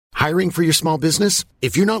Hiring for your small business?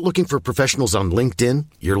 If you're not looking for professionals on LinkedIn,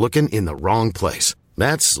 you're looking in the wrong place.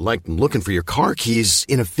 That's like looking for your car keys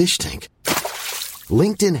in a fish tank.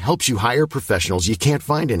 LinkedIn helps you hire professionals you can't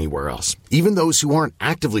find anywhere else, even those who aren't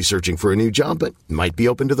actively searching for a new job but might be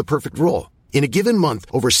open to the perfect role. In a given month,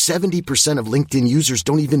 over 70% of LinkedIn users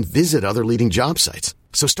don't even visit other leading job sites.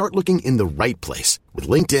 So start looking in the right place. With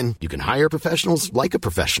LinkedIn, you can hire professionals like a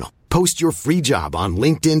professional. Post your free job on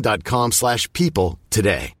linkedin.com/people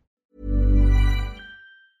today.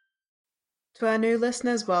 To our new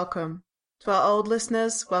listeners, welcome. To our old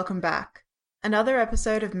listeners, welcome back. Another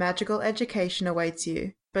episode of Magical Education awaits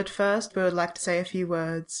you. But first, we would like to say a few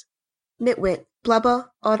words. Nitwit,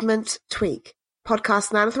 blubber, oddment, tweak.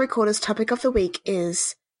 Podcast 9 3/4 topic of the week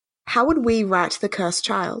is, how would we write the cursed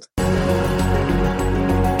child?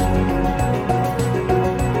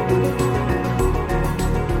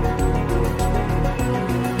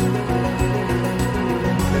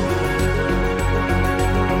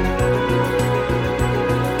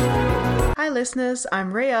 Hi listeners,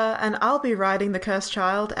 I'm Rhea, and I'll be writing the cursed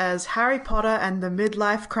child as Harry Potter and the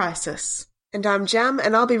Midlife Crisis. And I'm Jam,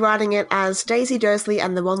 and I'll be writing it as Daisy Dursley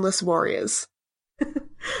and the Wanless Warriors.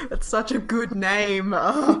 That's such a good name.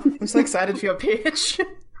 Oh, I'm so excited for your pitch.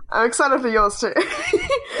 I'm excited for yours too.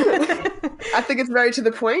 I think it's very to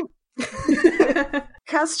the point.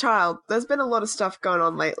 Cursed Child. There's been a lot of stuff going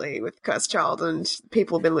on lately with Cursed Child, and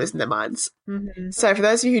people have been losing their minds. Mm-hmm. So for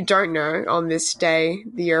those of you who don't know, on this day,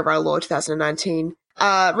 the year of our Lord 2019,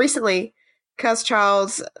 recently, Cursed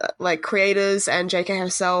Child's creators and JK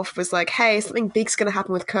herself was like, hey, something big's going to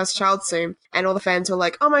happen with Cursed Child soon. And all the fans were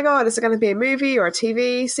like, oh my god, is it going to be a movie or a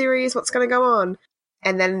TV series? What's going to go on?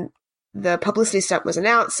 And then the publicity stunt was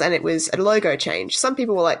announced, and it was a logo change. Some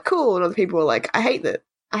people were like, cool, and other people were like, I hate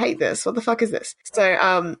this. What the fuck is this? So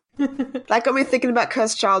that got me thinking about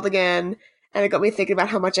Cursed Child again, and it got me thinking about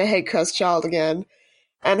how much I hate Cursed Child again,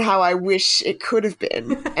 and how I wish it could have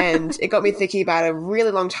been. And it got me thinking about a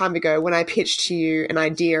really long time ago when I pitched to you an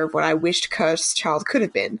idea of what I wished Cursed Child could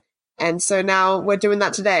have been. And so now we're doing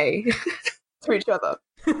that today to each other.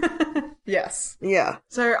 Yes. Yeah.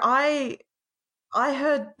 So I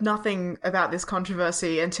heard nothing about this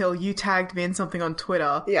controversy until you tagged me in something on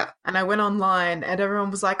Twitter. Yeah. And I went online and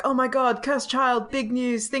everyone was like, oh my god, Cursed Child, big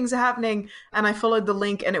news, things are happening. And I followed the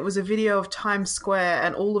link and it was a video of Times Square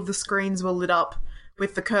and all of the screens were lit up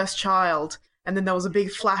with the Cursed Child. And then there was a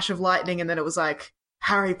big flash of lightning and then it was like,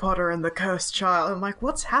 Harry Potter and the Cursed Child. I'm like,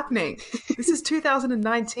 what's happening? This is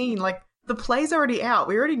 2019. Like, the play's already out.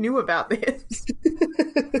 We already knew about this.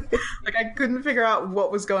 Like, I couldn't figure out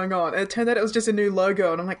what was going on. And it turned out it was just a new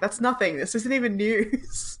logo. And I'm like, that's nothing. This isn't even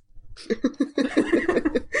news.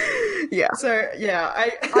 Yeah. So, yeah,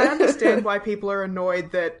 I understand why people are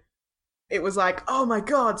annoyed that it was like, oh my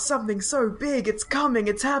god, something so big. It's coming.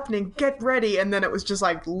 It's happening. Get ready. And then it was just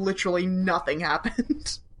like, literally nothing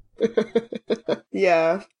happened.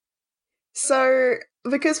 Yeah. So,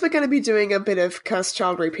 because we're going to be doing a bit of Cursed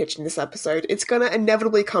Child repitch in this episode, it's going to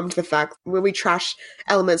inevitably come to the fact where we trash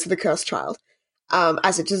elements of the Cursed Child,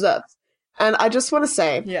 as it deserves. And I just want to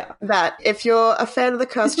say that if you're a fan of the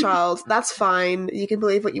Cursed Child, that's fine. You can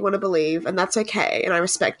believe what you want to believe, and that's okay, and I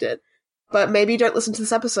respect it. But maybe don't listen to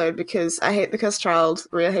this episode because I hate the Cursed Child,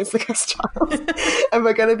 Rhea hates the Cursed Child, and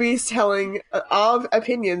we're going to be telling our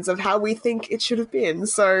opinions of how we think it should have been.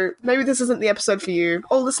 So maybe this isn't the episode for you.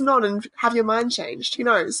 Or listen on and have your mind changed. Who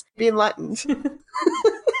knows? Be enlightened.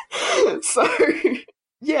 So,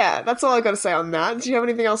 yeah, that's all I got to say on that. Do you have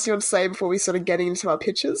anything else you want to say before we sort of get into our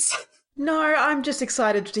pitches? No, I'm just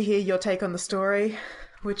excited to hear your take on the story,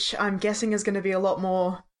 which I'm guessing is going to be a lot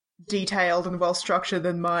more detailed and well structured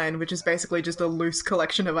than mine, which is basically just a loose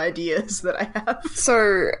collection of ideas that I have.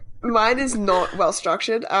 So mine is not well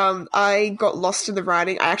structured. I got lost in the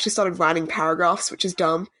writing. I actually started writing paragraphs, which is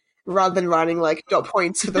dumb, rather than writing like dot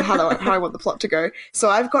points for how I want the plot to go.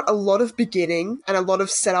 So I've got a lot of beginning and a lot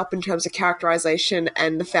of setup in terms of characterization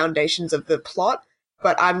and the foundations of the plot.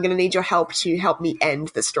 But I'm going to need your help to help me end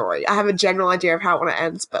the story. I have a general idea of how I want to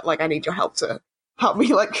end, but like I need your help to help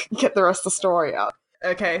me like get the rest of the story out.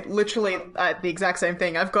 Okay, literally the exact same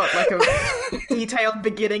thing. I've got like a detailed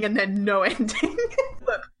beginning and then no ending.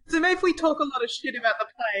 Look, so maybe we talk a lot of shit about the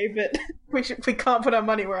play, but we can't put our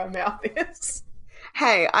money where our mouth is.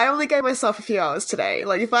 Hey, I only gave myself a few hours today.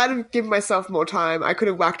 Like, if I had given myself more time, I could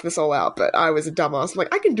have whacked this all out, but I was a dumbass. I'm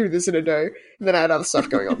like, I can do this in a day. And then I had other stuff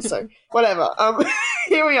going on, so whatever.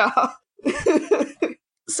 Here we are.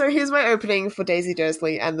 So here's my opening for Daisy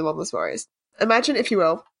Dursley and the Wanless Warriors. Imagine, if you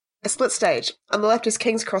will, a split stage. On the left is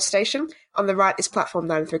King's Cross Station. On the right is platform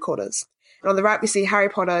 9 3/4. And on the right we see Harry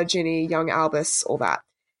Potter, Ginny, young Albus, all that.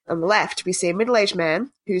 On the left, we see a middle-aged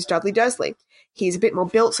man who's Dudley Dursley. He's a bit more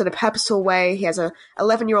built in a purposeful way. He has a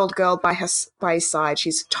 11-year-old girl by his side.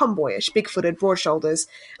 She's tomboyish, big-footed, broad shoulders,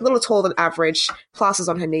 a little taller than average, plasters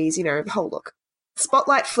on her knees, the whole look.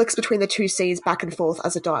 Spotlight flicks between the two scenes back and forth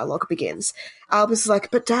as the dialogue begins. Albus is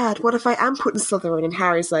like, "But Dad, what if I am put in Slytherin?" And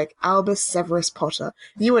Harry's like, "Albus Severus Potter.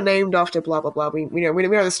 You were named after blah, blah, blah." We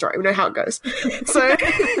know the story. We know how it goes. So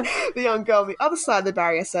the young girl on the other side of the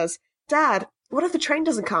barrier says, "Dad, what if the train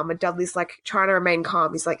doesn't come?" And Dudley's like, trying to remain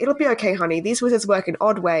calm. He's like, "It'll be okay, honey. These wizards work in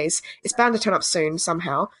odd ways. It's bound to turn up soon,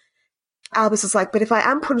 somehow." Albus is like, "But if I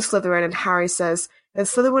am put in Slytherin," and Harry says, "then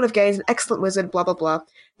Slytherin would have gained an excellent wizard, blah, blah, blah."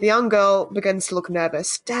 The young girl begins to look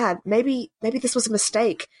nervous. "Dad, maybe this was a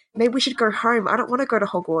mistake. Maybe we should go home. I don't want to go to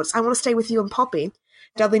Hogwarts. I want to stay with you and Poppy."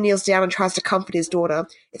 Dudley kneels down and tries to comfort his daughter.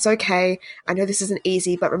 "It's okay. I know this isn't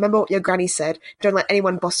easy, but remember what your granny said. Don't let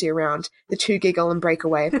anyone boss you around." The two giggle and break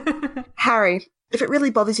away. "Harry, if it really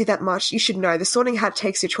bothers you that much, you should know the Sorting Hat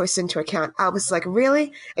takes your choices into account." Albus is like,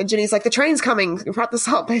 "Really?" And Ginny's like, "The train's coming. Wrap this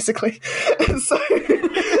up," basically. And so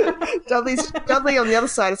Dudley on the other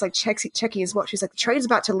side is like checking his watch. He's like, "The train's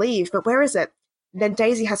about to leave, but where is it?" And then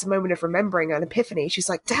Daisy has a moment of remembering, an epiphany. She's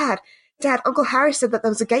like, Dad, Uncle Harry said that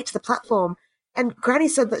there was a gate to the platform. And Granny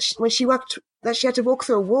said that when she walked, that she had to walk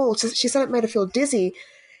through a wall. She said it made her feel dizzy.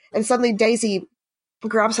 And suddenly Daisy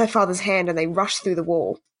grabs her father's hand and they rush through the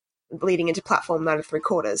wall, leading into platform 9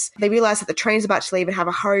 3/4. They realise that the train's about to leave and have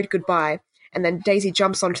a hurried goodbye. And then Daisy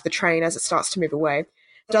jumps onto the train as it starts to move away.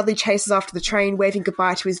 Dudley chases after the train, waving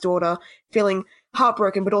goodbye to his daughter, feeling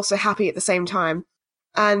heartbroken but also happy at the same time.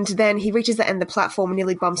 And then he reaches the end of the platform and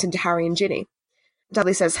nearly bumps into Harry and Ginny.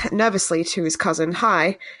 Dudley says nervously to his cousin,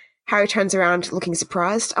 "Hi." Harry turns around looking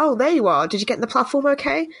surprised. "Oh, there you are. Did you get in the platform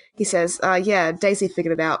okay?" He says, "Yeah, Daisy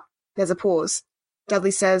figured it out." There's a pause.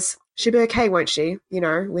 Dudley says, "She'll be okay, won't she?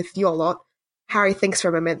 With your lot." Harry thinks for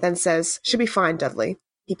a moment, then says, "She'll be fine, Dudley."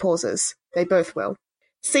 He pauses. They both will.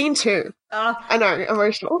 Scene 2. I know,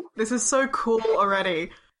 emotional. This is so cool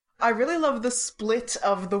already. I really love the split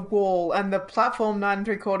of the wall and the platform 9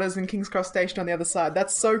 3/4 and King's Cross Station on the other side.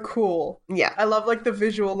 That's so cool. Yeah. I love the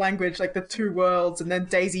visual language, the two worlds, and then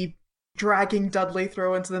Daisy dragging Dudley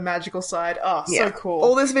through into the magical side. Oh, yeah. So cool.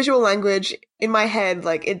 All this visual language in my head,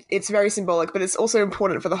 it's very symbolic, but it's also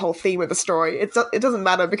important for the whole theme of the story. It doesn't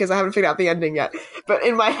matter because I haven't figured out the ending yet, but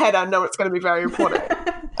in my head I know it's going to be very important.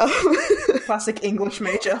 Classic English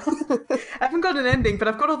major. I haven't got an ending, but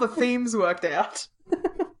I've got all the themes worked out.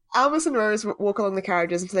 Albus and Rose walk along the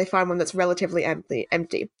carriages until they find one that's relatively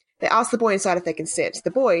empty. They ask the boy inside if they can sit.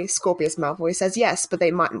 The boy, Scorpius Malfoy, says yes, but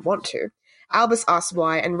they mightn't want to. Albus asks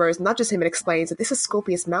why, and Rose nudges him and explains that this is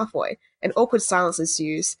Scorpius Malfoy. An awkward silence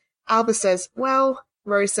ensues. Albus says, "Well,"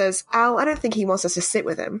 Rose says, "Al, I don't think he wants us to sit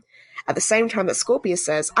with him." At the same time that Scorpius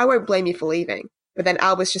says, "I won't blame you for leaving." But then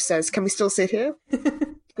Albus just says, "Can we still sit here?"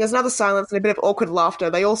 There's another silence and a bit of awkward laughter.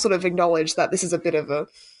 They all sort of acknowledge that this is a bit of a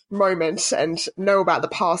moment and know about the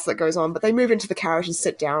past that goes on, but they move into the carriage and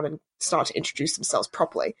sit down and start to introduce themselves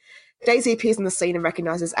properly. Daisy appears in the scene and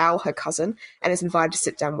recognises Al, her cousin, and is invited to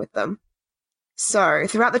sit down with them. So,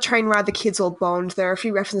 throughout the train ride, the kids all bond. There are a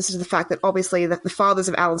few references to the fact that obviously the fathers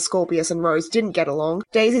of Al and Scorpius and Rose didn't get along.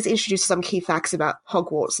 Daisy's introduced some key facts about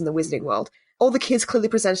Hogwarts and the Wizarding World. All the kids clearly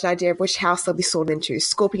present an idea of which house they'll be sorted into.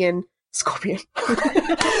 Scorpion. Fuck.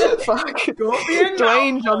 Scorpion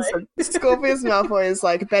Dwayne Johnson. Scorpius Malfoy is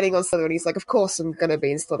betting on Slytherin. He's like, of course I'm gonna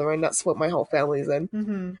be in Slytherin. That's what my whole family's in.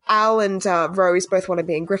 Mm-hmm. Al and Rose both want to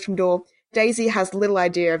be in Gryffindor. Daisy has little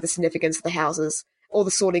idea of the significance of the houses or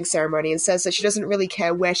the sorting ceremony and says that she doesn't really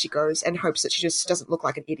care where she goes and hopes that she just doesn't look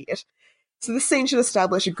like an idiot. So this scene should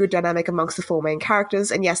establish a good dynamic amongst the four main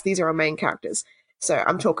characters, and yes, these are our main characters. So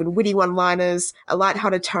I'm talking witty one-liners, a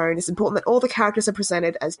light-hearted tone. It's important that all the characters are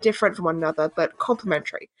presented as different from one another, but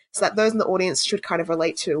complementary, so that those in the audience should kind of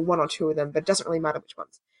relate to one or two of them, but it doesn't really matter which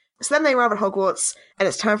ones. So then they arrive at Hogwarts, and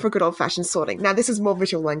it's time for a good old-fashioned sorting. Now, this is more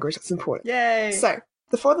visual language that's important. Yay! So,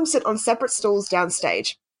 the four of them sit on separate stools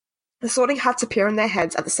downstage. The sorting hats appear in their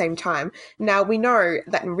heads at the same time. Now, we know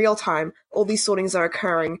that in real time, all these sortings are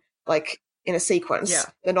occurring, in a sequence. Yeah.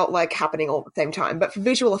 They're not happening all at the same time, but for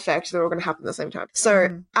visual effect, they're all going to happen at the same time.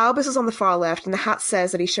 So Albus is on the far left, and the hat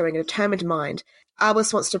says that he's showing a determined mind.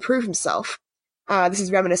 Albus wants to prove himself. This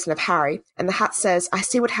is reminiscent of Harry, and the hat says, "I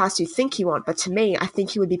see what house you think you want, but to me, I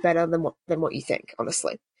think you would be better than what you think,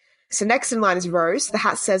 honestly." So next in line is Rose. The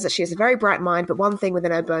hat says that she has a very bright mind, but one thing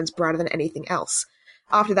within her burns brighter than anything else.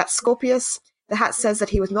 After that, Scorpius. The hat says that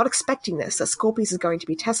he was not expecting this, that Scorpius is going to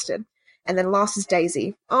be tested. And then last is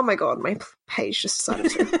Daisy. Oh my god, my page just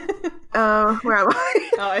decided to. Where am I?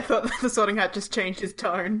 Oh, I thought the sorting hat just changed his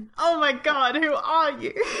tone. Oh my god, who are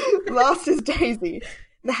you? Last is Daisy.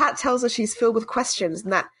 The hat tells her she's filled with questions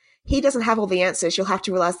and that he doesn't have all the answers. She'll have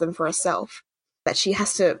to realize them for herself. That she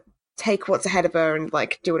has to take what's ahead of her and,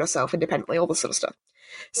 like, do it herself independently, all this sort of stuff.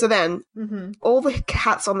 So then, all the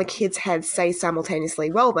hats on the kids' heads say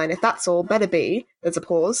simultaneously, well then, if that's all, better be. There's a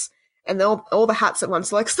pause. And then all the hats at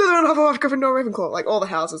once are like, Slytherin, Hufflepuff, Gryffindor, Ravenclaw, like all the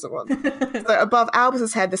houses at once. So above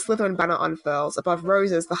Albus's head, the Slytherin banner unfurls. Above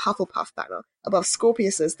Rose's, the Hufflepuff banner. Above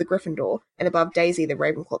Scorpius's, the Gryffindor. And above Daisy, the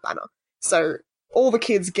Ravenclaw banner. So all the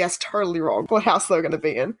kids guessed totally wrong what house they were going to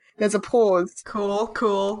be in. There's a pause.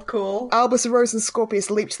 Cool. Albus, Rose, and Scorpius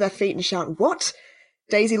leap to their feet and shout, what?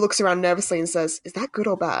 Daisy looks around nervously and says, is that good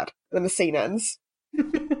or bad? And then the scene ends.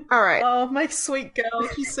 All right. Oh, my sweet girl.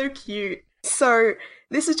 She's so cute. So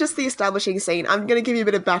this is just the establishing scene. I'm going to give you a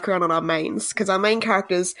bit of background on our mains, because our main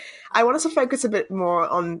characters, I want us to focus a bit more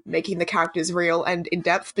on making the characters real and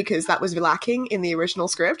in-depth, because that was lacking in the original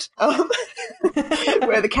script,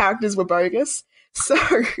 where the characters were bogus. So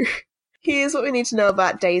here's what we need to know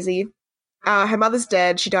about Daisy. Her mother's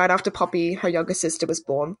dead. She died after Poppy, her younger sister, was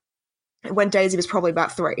born, when Daisy was probably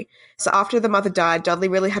about 3. So after the mother died, Dudley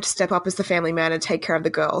really had to step up as the family man and take care of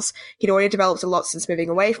the girls. He'd already developed a lot since moving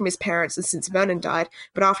away from his parents and since Vernon died,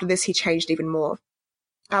 but after this he changed even more.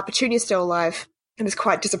 Petunia's still alive and is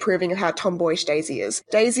quite disapproving of how tomboyish Daisy is.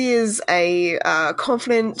 Daisy is a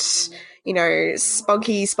confident,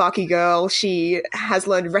 spunky, sparky girl. She has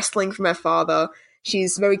learned wrestling from her father.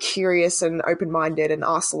 She's very curious and open-minded and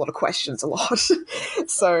asks a lot of questions a lot.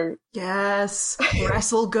 So... Yes,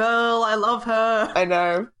 wrestle girl, I love her. I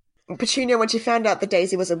know. Petunia, when she found out that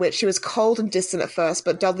Daisy was a witch, she was cold and distant at first,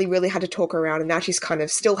 but Dudley really had to talk her around, and now she's kind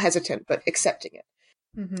of still hesitant, but accepting it.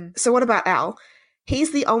 Mm-hmm. So what about Al?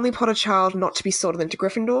 He's the only Potter child not to be sorted into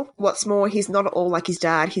Gryffindor. What's more, he's not at all like his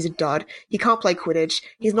dad. He's a dud. He can't play Quidditch.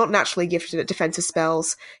 He's not naturally gifted at defensive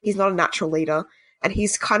spells. He's not a natural leader. And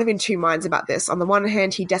he's kind of in two minds about this. On the one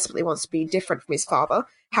hand, he desperately wants to be different from his father.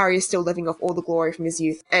 Harry is still living off all the glory from his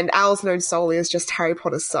youth. And Al's known solely as just Harry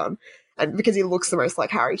Potter's son. And because he looks the most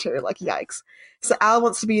like Harry too, like yikes. So Al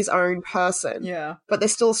wants to be his own person. Yeah. But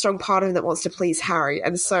there's still a strong part of him that wants to please Harry.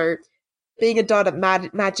 And so being a dud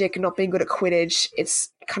at magic and not being good at Quidditch,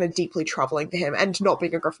 it's kind of deeply troubling for him. And not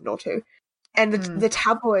being a Gryffindor too. And the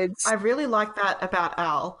tabloids... I really like that about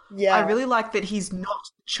Al. Yeah. I really like that he's not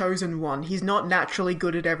the chosen one. He's not naturally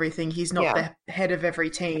good at everything. He's not the head of every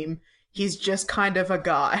team. He's just kind of a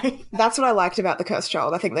guy. That's what I liked about The Cursed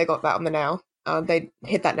Child. I think they got that on the nail. They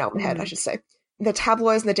hit that nail on the head, I should say. The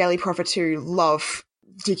tabloids and the Daily Prophet too love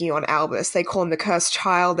digging on Albus. They call him the Cursed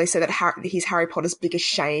Child. They say that he's Harry Potter's biggest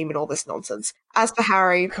shame and all this nonsense. As for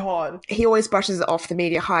Harry, God, he always brushes it off the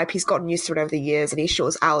media hype. He's gotten used to it over the years, and he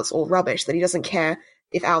assures Al it's all rubbish, that he doesn't care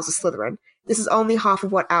if Al's a Slytherin. This is only half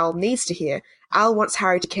of what Al needs to hear. Al wants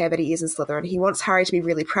Harry to care that he is in Slytherin. He wants Harry to be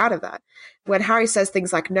really proud of that. When Harry says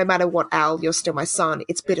things like, no matter what, Al, you're still my son,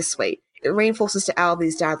 it's bittersweet. It reinforces to Al that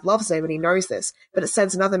his dad loves him and he knows this, but it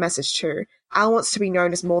sends another message too. Al wants to be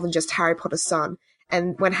known as more than just Harry Potter's son.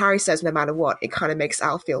 And when Harry says no matter what, it kind of makes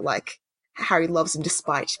Al feel like Harry loves him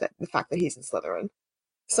despite the fact that he's in Slytherin.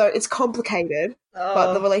 So it's complicated,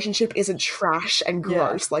 but the relationship isn't trash and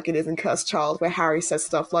gross like it is in Cursed Child, where Harry says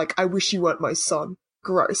stuff like, I wish you weren't my son.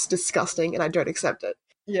 Gross, disgusting, and I don't accept it.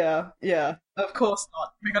 Yeah. Of course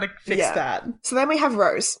not. We gotta fix that. So then we have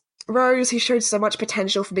Rose. Rose, who showed so much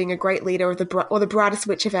potential for being a great leader of the brightest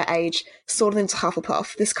witch of her age, sorted into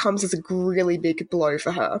Hufflepuff. This comes as a really big blow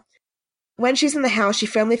for her. When she's in the house, she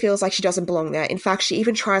firmly feels like she doesn't belong there. In fact, she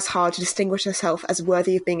even tries hard to distinguish herself as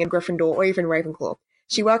worthy of being a Gryffindor or even Ravenclaw.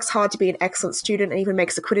 She works hard to be an excellent student and even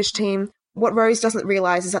makes a Quidditch team. What Rose doesn't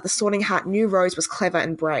realise is that the Sorting Hat knew Rose was clever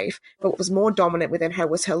and brave, but what was more dominant within her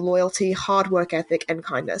was her loyalty, hard work ethic, and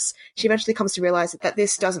kindness. She eventually comes to realise that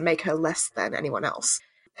this doesn't make her less than anyone else.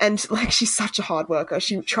 And, she's such a hard worker.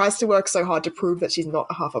 She tries to work so hard to prove that she's not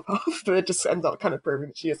a Hufflepuff, but it just ends up kind of proving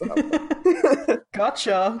that she is a Hufflepuff.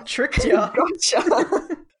 Gotcha. Tricked ya.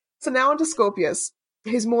 Gotcha. So now on to Scorpius,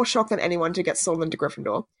 who's more shocked than anyone to get sorted into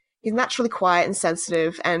Gryffindor. He's naturally quiet and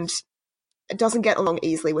sensitive, and doesn't get along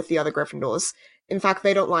easily with the other Gryffindors. In fact,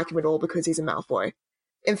 they don't like him at all because he's a Malfoy.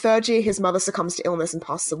 In third year, his mother succumbs to illness and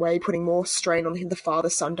passes away, putting more strain on the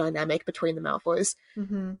father-son dynamic between the Malfoys.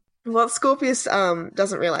 Mm-hmm. What Scorpius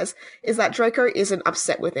doesn't realise is that Draco isn't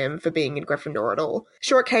upset with him for being in Gryffindor at all.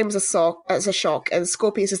 Sure, it came as a shock, and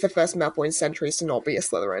Scorpius is the first Malfoy in centuries to not be a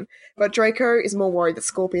Slytherin. But Draco is more worried that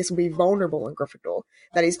Scorpius will be vulnerable in Gryffindor,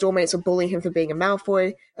 that his doormates will bully him for being a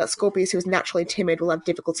Malfoy, that Scorpius, who is naturally timid, will have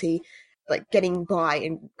difficulty getting by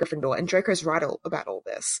in Gryffindor, and Draco's right about all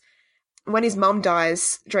this. When his mum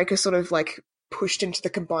dies, Draco's sort of pushed into the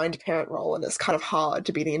combined parent role, and it's kind of hard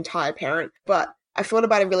to be the entire parent, but I thought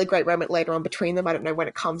about a really great moment later on between them. I don't know when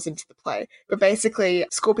it comes into the play. But basically,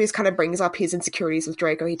 Scorpius kind of brings up his insecurities with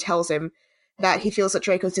Draco. He tells him that he feels that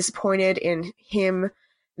Draco's disappointed in him,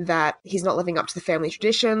 that he's not living up to the family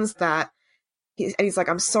traditions, and he's like,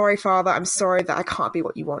 I'm sorry, father. I'm sorry that I can't be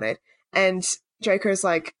what you wanted. And Draco's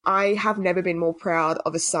like, I have never been more proud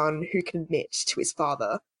of a son who can admit to his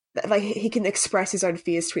father. Like, he can express his own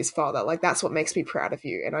fears to his father. Like, that's what makes me proud of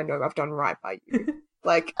you, and I know I've done right by you.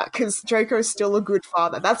 Like, because Draco's still a good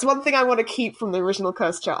father. That's one thing I want to keep from the original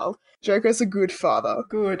Cursed Child. Draco's a good father.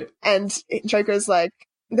 Good. And Draco's like,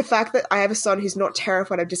 the fact that I have a son who's not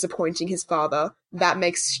terrified of disappointing his father, that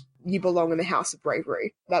makes you belong in the House of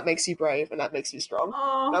Bravery. That makes you brave, and that makes you strong.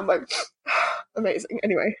 And I'm like, amazing.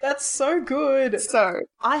 Anyway. That's so good. So,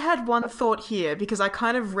 I had one thought here, because I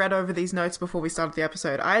kind of read over these notes before we started the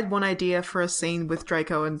episode. I had one idea for a scene with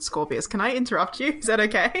Draco and Scorpius. Can I interrupt you? Is that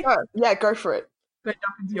okay? oh, yeah, go for it. Can I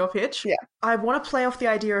jump into your pitch? Yeah. I want to play off the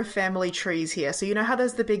idea of family trees here. So you know how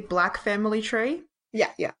there's the big black family tree?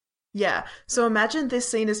 Yeah. Yeah. So imagine this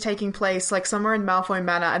scene is taking place like somewhere in Malfoy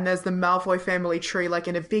Manor, and there's the Malfoy family tree like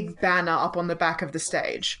in a big banner up on the back of the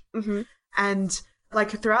stage. Mm-hmm. And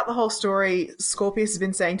like throughout the whole story, Scorpius has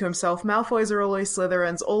been saying to himself, Malfoys are always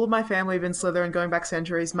Slytherins, all of my family have been Slytherin going back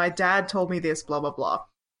centuries, my dad told me this, blah, blah, blah.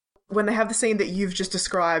 When they have the scene that you've just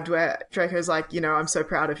described where Draco's like, I'm so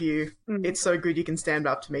proud of you, it's so good you can stand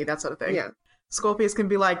up to me, that sort of thing. Yeah. Scorpius can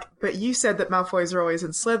be like, but you said that Malfoys are always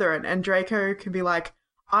in Slytherin, and Draco can be like,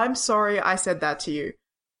 I'm sorry I said that to you.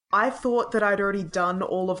 I thought that I'd already done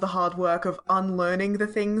all of the hard work of unlearning the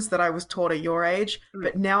things that I was taught at your age,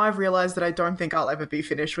 but now I've realized that I don't think I'll ever be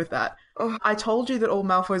finished with that. I told you that all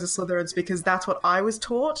Malfoys are Slytherins because that's what I was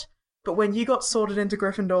taught, but when you got sorted into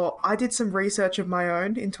Gryffindor, I did some research of my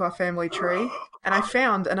own into our family tree, and I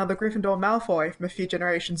found another Gryffindor Malfoy from a few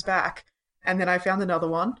generations back, and then I found another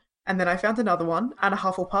one, and then I found another one, and a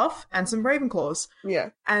Hufflepuff, and some Ravenclaws. Yeah.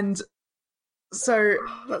 And so...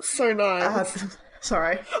 That's so nice.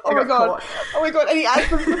 Sorry. Oh my god. And he adds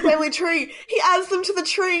them to the family tree. He adds them to the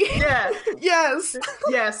tree. Yeah. Yes.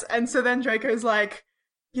 Yes. And so then Draco's like,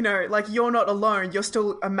 you're not alone. You're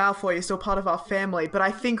still a Malfoy. You're still part of our family. But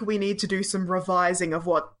I think we need to do some revising of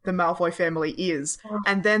what the Malfoy family is.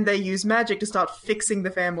 And then they use magic to start fixing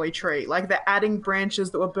the family tree. Like, they're adding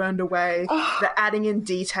branches that were burned away. They're adding in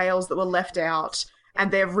details that were left out.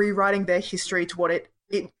 And they're rewriting their history to what it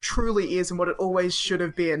truly is and what it always should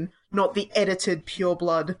have been. Not the edited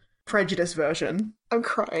pureblood prejudice version. I'm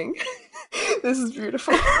crying. This is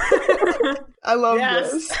beautiful. I love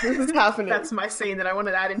this. This is happening. That's my scene that I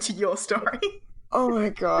wanted to add into your story. Oh my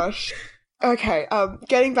gosh. Okay,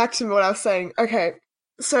 getting back to what I was saying. Okay,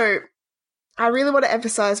 so I really want to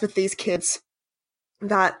emphasize with these kids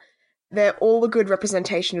that they're all a good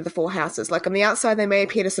representation of the four houses. Like, on the outside, they may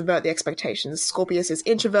appear to subvert the expectations. Scorpius is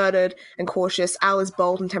introverted and cautious, Al is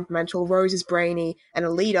bold and temperamental, Rose is brainy and a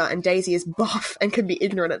leader, and Daisy is buff and can be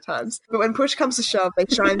ignorant at times. But when push comes to shove, they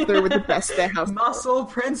shine through with the best their house. Muscle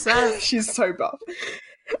princess! She's so buff.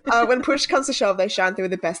 When push comes to shove, they shine through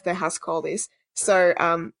with the best their house qualities. So,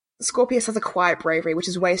 Scorpius has a quiet bravery, which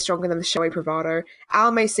is way stronger than the showy bravado.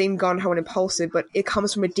 Al may seem gung-ho and impulsive, but it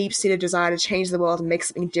comes from a deep-seated desire to change the world and make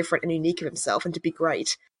something different and unique of himself and to be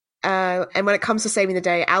great. And when it comes to saving the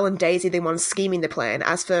day, Al and Daisy are the ones scheming the plan.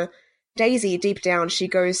 As for Daisy, deep down, she's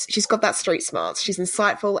got that street smarts. She's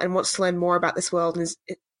insightful and wants to learn more about this world and is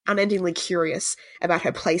unendingly curious about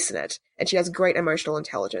her place in it. And she has great emotional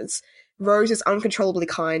intelligence. Rose is uncontrollably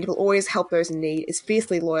kind, will always help those in need, is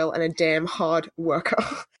fiercely loyal, and a damn hard worker.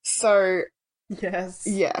 So, yes.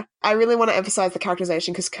 Yeah. I really want to emphasize the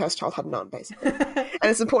characterization because Cursed Child had none, basically. And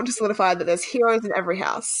it's important to solidify that there's heroes in every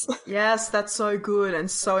house. Yes, that's so good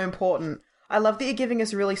and so important. I love that you're giving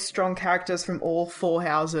us really strong characters from all four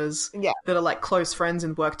houses that are like close friends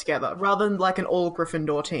and work together, rather than like an all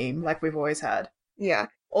Gryffindor team like we've always had. Yeah.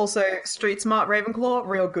 Also, street smart Ravenclaw,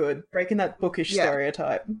 real good. Breaking that bookish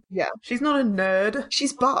stereotype. Yeah. She's not a nerd.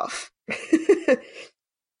 She's buff.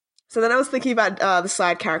 So then I was thinking about the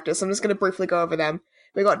side characters, so I'm just going to briefly go over them.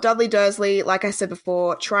 We got Dudley Dursley, like I said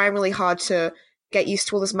before, trying really hard to get used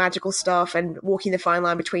to all this magical stuff and walking the fine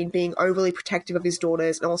line between being overly protective of his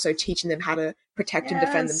daughters and also teaching them how to protect and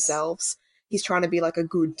defend themselves. He's trying to be like a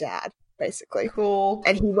good dad, basically. Cool.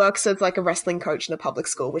 And he works as like a wrestling coach in a public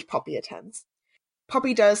school, which Poppy attends.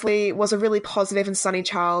 Poppy Dursley was a really positive and sunny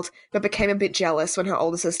child, but became a bit jealous when her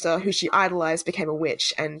older sister, who she idolized, became a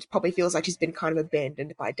witch, and Poppy feels like she's been kind of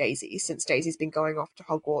abandoned by Daisy, since Daisy's been going off to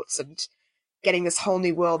Hogwarts and getting this whole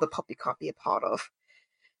new world that Poppy can't be a part of.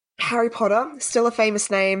 Harry Potter, still a famous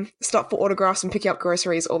name, stop for autographs and picking up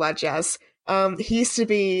groceries, all that jazz. He used to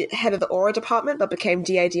be head of the Aura department, but became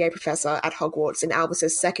DADA professor at Hogwarts in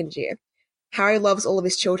Albus's second year. Harry loves all of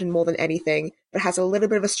his children more than anything, but has a little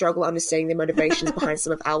bit of a struggle understanding the motivations behind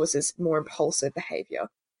some of Albus's more impulsive behaviour.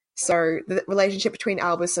 So the relationship between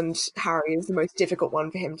Albus and Harry is the most difficult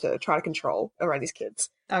one for him to try to control around his kids.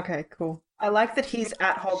 Okay, cool. I like that he's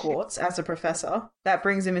at Hogwarts as a professor. That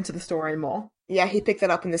brings him into the story more. Yeah, he picked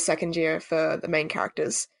that up in the second year for the main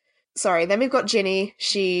characters. Sorry, then we've got Ginny.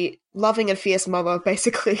 She, loving and fierce mother,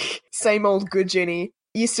 basically. Same old good Ginny.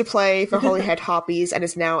 Used to play for Holyhead Harpies and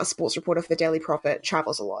is now a sports reporter for the Daily Prophet,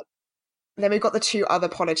 travels a lot. Then we've got the two other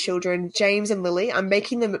Potter children, James and Lily. I'm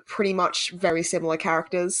making them pretty much very similar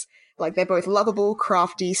characters. Like, they're both lovable,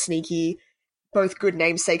 crafty, sneaky, both good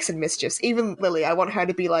namesakes and mischiefs. Even Lily, I want her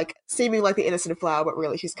to be, like, seeming like the innocent flower, but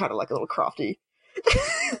really she's kind of like a little crafty.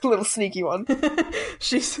 A little sneaky one.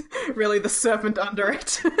 She's really the serpent under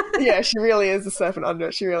it. Yeah, she really is the serpent under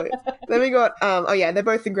it. She really is. Then we got, they're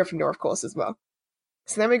both in Gryffindor, of course, as well.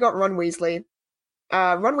 So then we got Ron Weasley.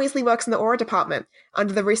 Ron Weasley works in the Aura department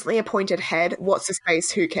under the recently appointed head, what's his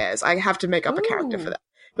face, who cares? I have to make up a character for that.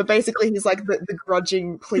 But basically he's like the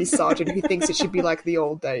grudging police sergeant who thinks it should be like the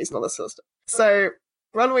old days and all this sort of stuff. So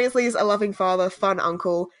Ron Weasley's a loving father, fun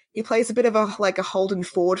uncle. He plays a bit of a Holden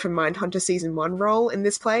Ford from Mindhunter Season 1 role in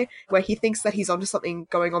this play, where he thinks that he's onto something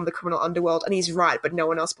going on in the criminal underworld, and he's right, but no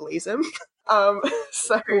one else believes him.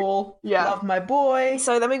 So cool. Yeah. Love my boy.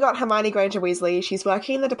 So then we got Hermione Granger Weasley. She's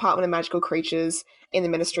working in the Department of Magical Creatures in the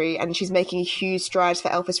Ministry, and she's making huge strides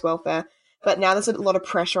for elfish welfare, but now there's a lot of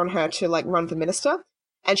pressure on her to, run for minister,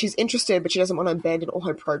 and she's interested, but she doesn't want to abandon all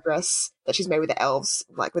her progress that she's made with the elves,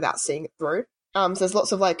 without seeing it through. So there's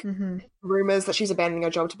lots of, rumours that she's abandoning her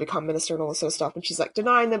job to become minister and all this sort of stuff, and she's,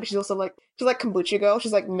 denying them, but she's also, she's like Kombucha Girl.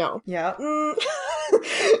 She's like, no. Yeah.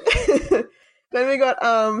 Then we got,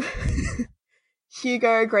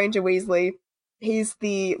 Hugo Granger Weasley. He's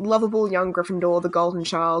the lovable young Gryffindor, the golden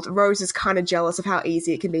child. Rose is kind of jealous of how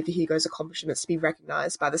easy it can be for Hugo's accomplishments to be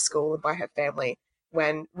recognised by the school and by her family,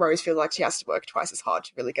 when Rose feels like she has to work twice as hard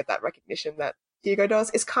to really get that recognition that Hugo does.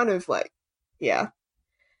 It's kind of yeah.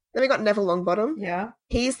 Then we got Neville Longbottom. Yeah.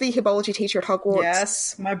 He's the herbology teacher at Hogwarts.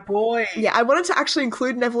 Yes, my boy. Yeah, I wanted to actually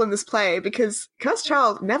include Neville in this play because Cursed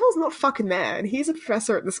Child, Neville's not fucking there, and he's a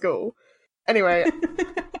professor at the school. Anyway,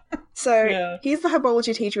 so he's the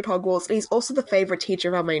herbology teacher at Hogwarts, and he's also the favourite teacher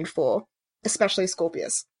of our main four, especially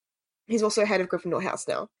Scorpius. He's also head of Gryffindor House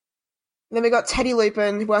now. And then we got Teddy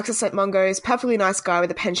Lupin, who works at St. Mungo's, perfectly nice guy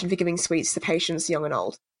with a penchant for giving sweets to patients young and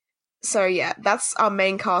old. So yeah, that's our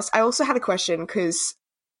main cast. I also had a question, because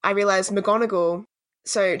I realised McGonagall...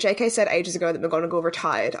 So JK said ages ago that McGonagall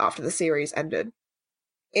retired after the series ended.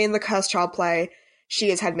 In the Cursed Child play, she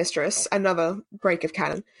is headmistress, another break of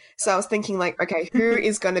canon. So I was thinking, okay, who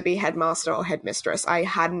is going to be headmaster or headmistress? I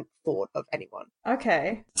hadn't thought of anyone.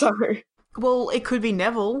 Okay. So... Well, it could be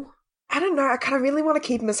Neville. I don't know, I kind of really want to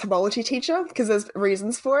keep him as herbology teacher, because there's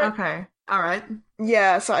reasons for it. Okay. Alright.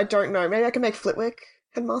 Yeah, so I don't know. Maybe I can make Flitwick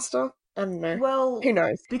headmaster? I don't know. Well, who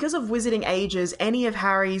knows? Because of Wizarding Ages, any of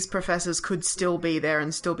Harry's professors could still be there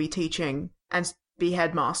and still be teaching and be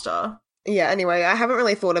headmaster. Yeah, anyway, I haven't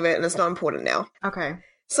really thought of it, and it's not important now. Okay.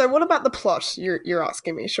 So what about the plot, you're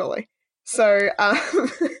asking me, surely? So,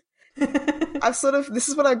 this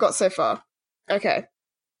is what I've got so far. Okay.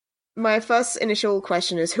 My first initial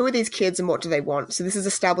question is, who are these kids and what do they want? So this is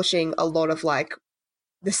establishing a lot of,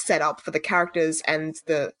 the setup for the characters and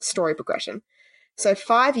the story progression. So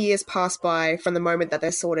 5 years pass by from the moment that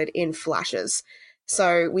they're sorted in flashes.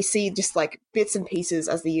 So we see just, bits and pieces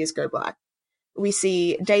as the years go by. We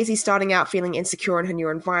see Daisy starting out feeling insecure in her new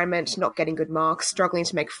environment, not getting good marks, struggling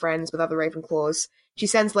to make friends with other Ravenclaws. She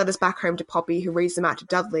sends letters back home to Poppy, who reads them out to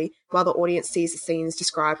Dudley, while the audience sees the scenes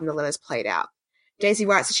described in the letters played out. Daisy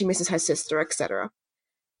writes that she misses her sister, etc.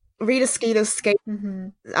 Rita Skeeter's skate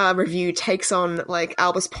review takes on,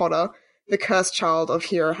 Albus Potter, the cursed child of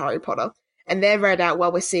hero Harry Potter. And they're read out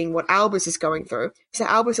while we're seeing what Albus is going through. So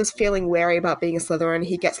Albus is feeling wary about being a Slytherin.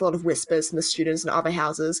 He gets a lot of whispers from the students in other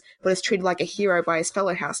houses, but is treated like a hero by his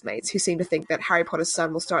fellow housemates, who seem to think that Harry Potter's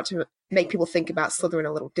son will start to make people think about Slytherin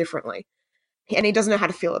a little differently. And he doesn't know how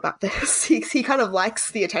to feel about this. He kind of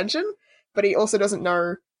likes the attention, but he also doesn't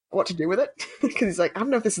know what to do with it. Because he's like, I don't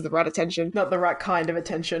know if this is the right attention. Not the right kind of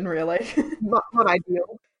attention, really. not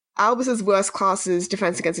ideal. Albus's worst class is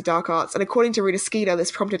Defense Against the Dark Arts, and according to Rita Skeeter,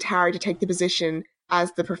 this prompted Harry to take the position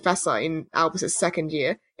as the professor in Albus's second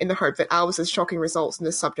year, in the hope that Albus's shocking results in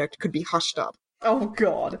this subject could be hushed up. Oh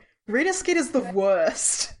god. Rita Skeeter's the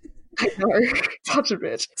worst. I know, such a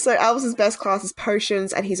bitch. So Albus's best class is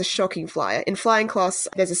potions, and he's a shocking flyer. In flying class,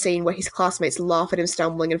 there's a scene where his classmates laugh at him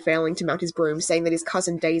stumbling and failing to mount his broom, saying that his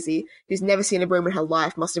cousin Daisy, who's never seen a broom in her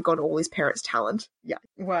life, must have got all his parents' talent. Yeah.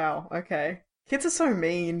 Wow, okay. Kids are so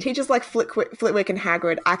mean. Teachers like Flitwick and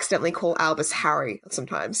Hagrid accidentally call Albus Harry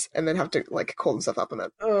sometimes, and then have to, like, call themselves up on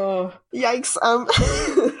it. Oh. Yikes.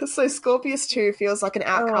 So Scorpius, too, feels like an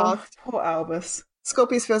outcast. Oh, poor Albus.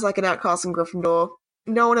 Scorpius feels like an outcast in Gryffindor.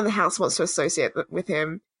 No one in the house wants to associate with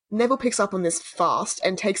him. Neville picks up on this fast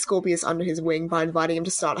and takes Scorpius under his wing by inviting him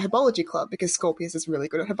to start a herbology club because Scorpius is really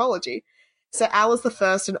good at herbology. So Al is the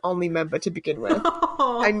first and only member to begin with.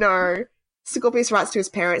 I know. Scorpius writes to his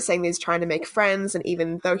parents saying that he's trying to make friends, and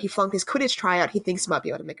even though he flunked his Quidditch tryout, he thinks he might be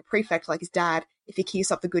able to make a prefect like his dad if he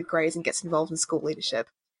keeps up the good grades and gets involved in school leadership.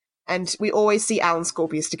 And we always see Al and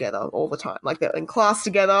Scorpius together all the time. Like, they're in class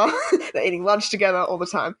together, they're eating lunch together all the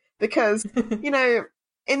time. Because, you know,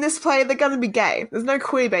 in this play, they're gonna be gay. There's no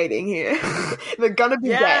queerbaiting here. They're gonna be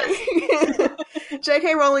gay.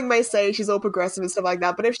 J.K. Rowling may say she's all progressive and stuff like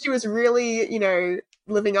that, but if she was really, you know,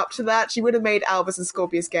 living up to that, she would have made Albus and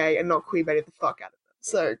Scorpius gay and not queerbaited the fuck out of them.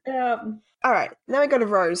 So, alright, now we go to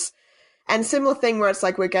Rose. And similar thing where it's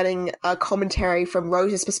like we're getting a commentary from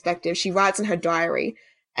Rose's perspective. She writes in her diary,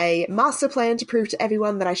 a master plan to prove to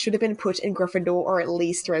everyone that I should have been put in Gryffindor or at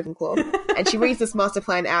least Ravenclaw. And she reads this master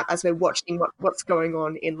plan out as we're watching what's going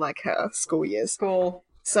on in, like, her school years. Cool.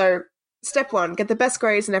 So, step 1, get the best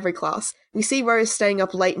grades in every class. We see Rose staying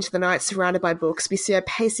up late into the night surrounded by books. We see her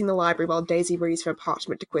pacing the library while Daisy reads from a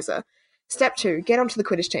parchment to quiz her. Step 2, get onto the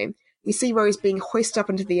Quidditch team. We see Rose being hoisted up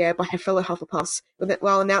into the air by her fellow Hufflepuffs,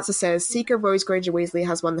 while announcer says Seeker Rose Granger Weasley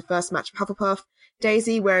has won the first match of Hufflepuff.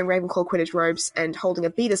 Daisy, wearing Ravenclaw Quidditch robes and holding a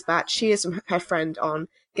beater's bat, cheers from her friend on,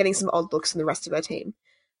 getting some odd looks from the rest of her team.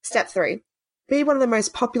 Step 3, be one of the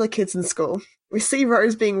most popular kids in school. We see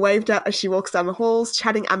Rose being waved at as she walks down the halls,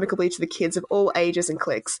 chatting amicably to the kids of all ages and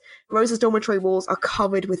cliques. Rose's dormitory walls are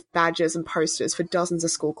covered with badges and posters for dozens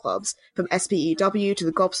of school clubs, from SPEW to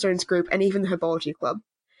the Gobstones group and even the Herbology Club.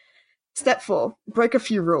 Step 4, break a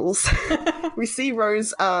few rules. We see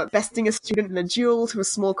Rose besting a student in a duel to a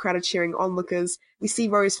small crowd of cheering onlookers. We see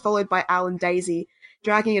Rose followed by Al and Daisy,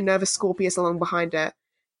 dragging a nervous Scorpius along behind her.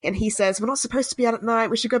 And he says, we're not supposed to be out at night,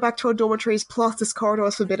 we should go back to our dormitories, plus this corridor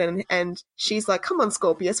is forbidden. And she's like, come on,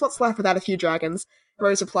 Scorpius, what's life without a few dragons?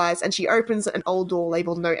 Rose replies, and she opens an old door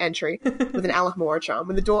labelled no entry, with an Alohomora charm.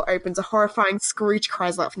 When the door opens, a horrifying screech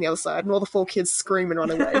cries out from the other side, and all the 4 kids scream and run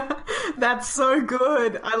away. That's so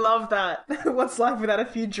good. I love that. What's life without a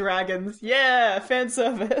few dragons? Yeah, fan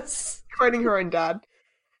service. Quoting her own dad.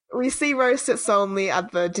 We see Rose sit solemnly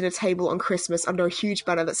at the dinner table on Christmas under a huge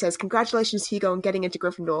banner that says, congratulations, Hugo, on getting into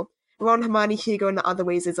Gryffindor. Ron, Hermione, Hugo, and the other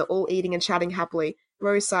Weasleys are all eating and chatting happily.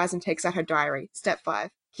 Rose sighs and takes out her diary. Step 5,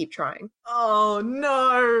 keep trying. Oh,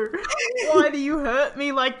 no. Why do you hurt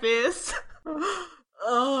me like this?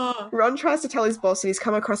 Ron tries to tell his boss that he's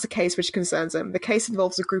come across a case which concerns him. The case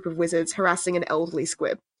involves a group of wizards harassing an elderly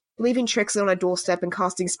squib, leaving tricks on her doorstep and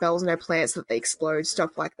casting spells on her plants so that they explode,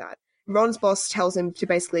 stuff like that. Ron's boss tells him to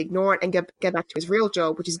basically ignore it and get back to his real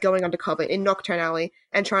job, which is going undercover in Nocturne Alley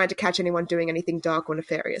and trying to catch anyone doing anything dark or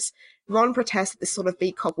nefarious. Ron protests that this sort of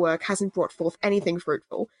beat cop work hasn't brought forth anything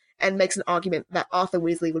fruitful, and makes an argument that Arthur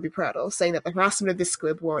Weasley would be proud of, saying that the harassment of this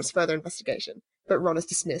squib warrants further investigation, but Ron is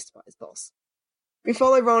dismissed by his boss. We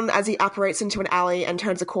follow Ron as he apparates into an alley and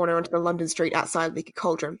turns a corner onto the London street outside Leaky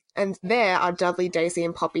Cauldron, and there are Dudley, Daisy,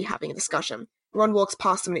 and Poppy having a discussion. Ron walks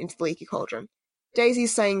past them and into the Leaky Cauldron.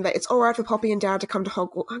 Daisy's saying that it's alright for Poppy and Dad to come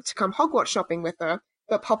Hogwarts shopping with her,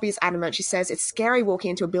 but Poppy's adamant. She says it's scary walking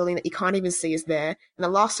into a building that you can't even see is there, and the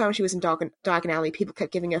last time she was in Diagon Alley, people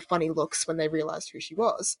kept giving her funny looks when they realised who she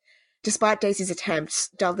was. Despite Daisy's attempts,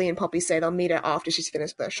 Dudley and Poppy say they'll meet her after she's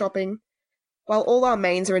finished with her shopping. While all our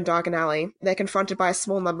mains are in Diagon Alley, they're confronted by a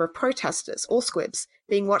small number of protesters, or squibs,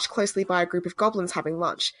 being watched closely by a group of goblins having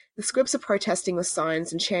lunch. The squibs are protesting with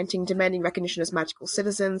signs and chanting, demanding recognition as magical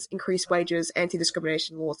citizens, increased wages,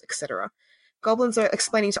 anti-discrimination laws, etc. Goblins are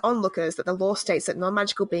explaining to onlookers that the law states that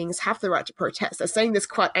non-magical beings have the right to protest. They're saying this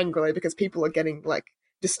quite angrily because people are getting,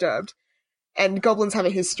 disturbed. And goblins have a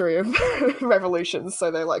history of revolutions,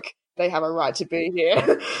 so they have a right to be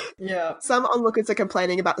here. Yeah. Some onlookers are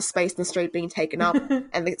complaining about the space in the street being taken up,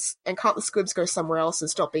 and can't the squibs go somewhere else and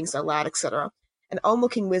stop being so loud, etc. An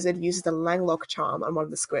onlooking wizard uses the Langlock charm on one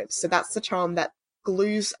of the squibs, so that's the charm that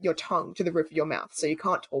glues your tongue to the roof of your mouth, so you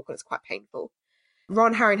can't talk and it's quite painful.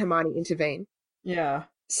 Ron, Harry, and Hermione intervene. Yeah.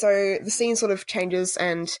 So the scene sort of changes,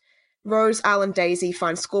 and Rose, Al, and Daisy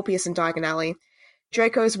find Scorpius in Diagon Alley.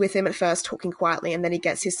 Draco's with him at first, talking quietly, and then he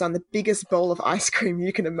gets his son the biggest bowl of ice cream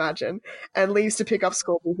you can imagine, and leaves to pick up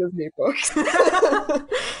Scorpius' new books.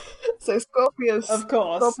 So Scorpius, Of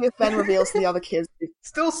course. Scorpius then reveals to the other kids.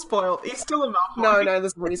 Still spoiled. He's still a Malfoy. No,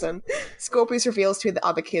 there's a reason. Scorpius reveals to the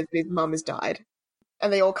other kids that his mum has died,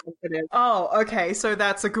 and they all comfort him. Oh, okay, so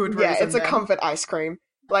that's a good reason. Yeah, it's then. a comfort ice cream.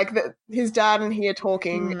 Like, his dad and he are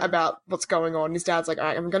talking about what's going on. His dad's like, all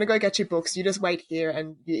right, I'm going to go get you books. You just wait here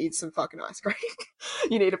and you eat some fucking ice cream.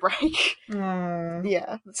 You need a break.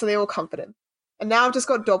 Yeah, so they all comfort him. And now I've just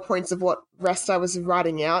got dot points of what rest I was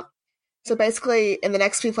writing out. So basically, in the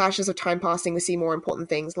next few flashes of time passing, we see more important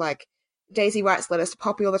things, like Daisy writes letters to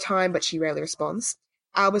Poppy all the time, but she rarely responds.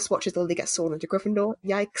 Albus watches Lily get sworn into Gryffindor.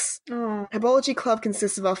 Yikes. Herbology Club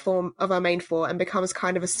consists of our main four and becomes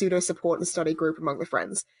kind of a pseudo-support and study group among the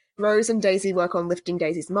friends. Rose and Daisy work on lifting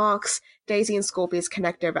Daisy's marks. Daisy and Scorpius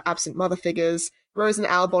connect over absent mother figures. Rose and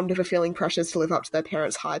Al bond over feeling pressures to live up to their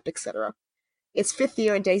parents' hype, etc. It's 5th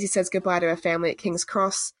year and Daisy says goodbye to her family at King's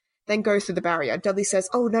Cross, then goes through the barrier. Dudley says,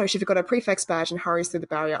 oh no, she forgot her prefect's badge and hurries through the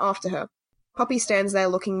barrier after her. Poppy stands there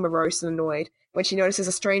looking morose and annoyed. When she notices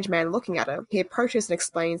a strange man looking at her, he approaches and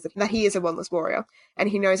explains that he is a wandless warrior, and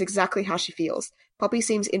he knows exactly how she feels. Poppy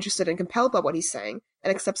seems interested and compelled by what he's saying,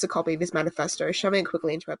 and accepts a copy of his manifesto, shoving it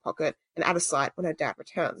quickly into her pocket and out of sight when her dad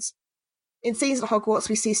returns. In scenes at Hogwarts,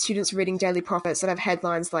 we see students reading daily prophets that have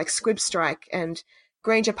headlines like Squib Strike and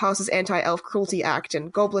Granger passes Anti-Elf Cruelty Act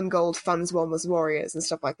and Goblin Gold funds wandless warriors and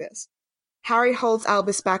stuff like this. Harry holds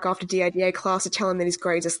Albus back after DIDA class to tell him that his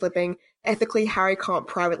grades are slipping. Ethically, Harry can't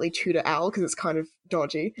privately tutor Al because it's kind of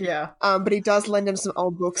dodgy. Yeah. But he does lend him some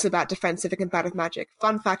old books about defensive and combative magic.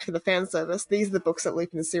 Fun fact for the fan service, these are the books that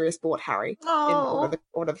Lupin and Sirius bought Harry in Order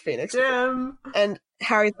of the Phoenix. Damn. And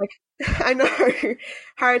Harry's like, I know.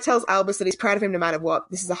 Harry tells Albus that he's proud of him no matter what.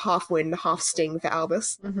 This is a half win, half sting for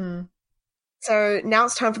Albus. Mm-hmm. So now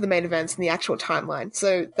it's time for the main events and the actual timeline.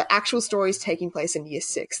 So the actual story is taking place in year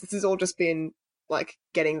 6. This has all just been, like,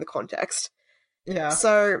 getting the context. Yeah.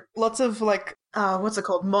 So lots of, like, what's it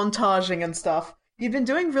called? Montaging and stuff. You've been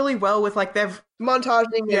doing really well with, like,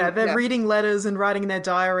 montaging. They're reading letters and writing in their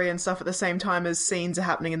diary and stuff at the same time as scenes are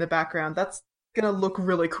happening in the background. That's gonna look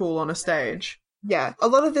really cool on a stage. Yeah, a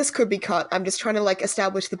lot of this could be cut. I'm just trying to, like,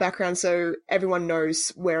 establish the background so everyone knows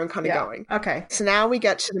where I'm kind of going. Okay. So now we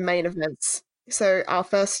get to the main events. So our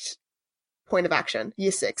first point of action,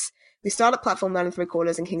 year 6. We start at platform 9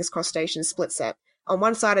 3/4 in King's Cross Station, split set. On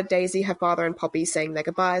one side are Daisy, her father, and Poppy saying their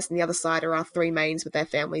goodbyes, and the other side are our 3 mains with their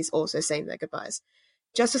families also saying their goodbyes.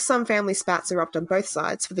 Just as some family spats erupt on both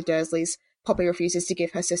sides, for the Dursleys, Poppy refuses to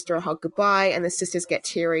give her sister a hug goodbye, and the sisters get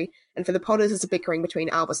teary, and for the Potters there's a bickering between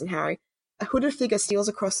Albus and Harry. A hooded figure steals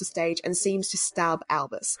across the stage and seems to stab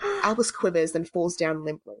Albus. Albus quivers, then falls down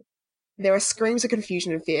limply. There are screams of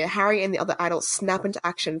confusion and fear. Harry and the other adults snap into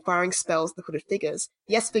action, firing spells at the hooded figures.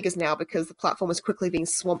 Yes, figures now, because the platform is quickly being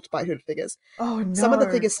swamped by hooded figures. Oh no. Some of the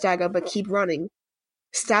figures stagger, but keep running,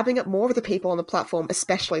 stabbing at more of the people on the platform,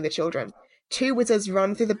 especially the children. 2 wizards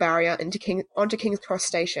run through the barrier onto King's Cross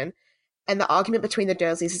Station, and the argument between the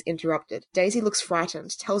Dursleys is interrupted. Daisy looks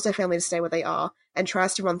frightened, tells her family to stay where they are, and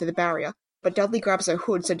tries to run through the barrier, but Dudley grabs her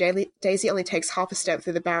hood, so Daisy only takes half a step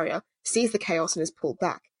through the barrier, sees the chaos, and is pulled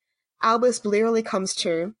back. Albus blearily comes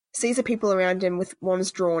to, sees the people around him with wands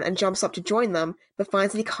drawn, and jumps up to join them, but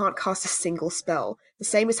finds that he can't cast a single spell. The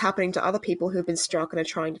same is happening to other people who have been struck and are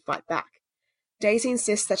trying to fight back. Daisy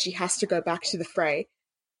insists that she has to go back to the fray,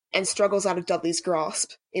 and struggles out of Dudley's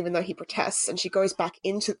grasp, even though he protests, and she goes back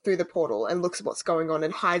through the portal and looks at what's going on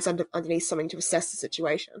and hides underneath something to assess the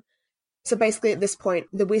situation. So basically at this point,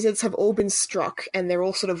 the wizards have all been struck, and they're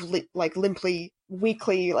all sort of limply,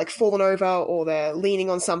 weakly, like fallen over, or they're leaning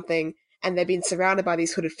on something, and they've been surrounded by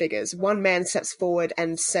these hooded figures. One man steps forward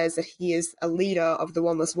and says that he is a leader of the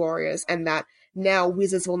Wandless Warriors, and that now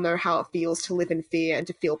wizards will know how it feels to live in fear and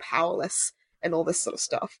to feel powerless, and all this sort of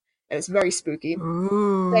stuff. And it's very spooky.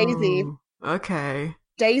 Ooh,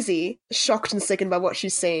 Daisy, shocked and sickened by what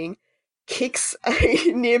she's seeing, kicks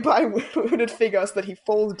a nearby hooded figure so that he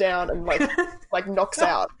falls down and like knocks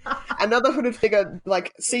out. Another hooded figure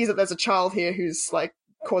sees that there's a child here who's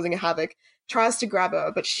causing a havoc, tries to grab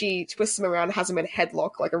her, but she twists him around and has him in a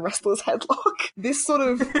headlock, like a wrestler's headlock. This sort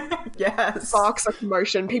of sparks a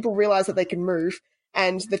commotion. People realize that they can move,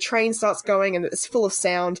 and the train starts going and it's full of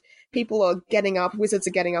sound. People are getting up, wizards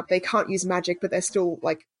are getting up. They can't use magic, but they're still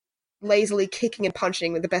lazily kicking and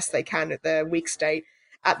punching the best they can at their weak state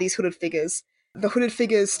at these hooded figures. The hooded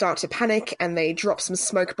figures start to panic and they drop some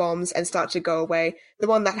smoke bombs and start to go away. The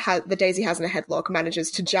one that the Daisy has in a headlock manages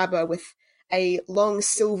to jab her with a long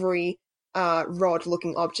silvery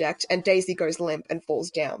rod-looking object, and Daisy goes limp and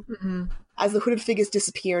falls down. Mm-hmm. As the hooded figures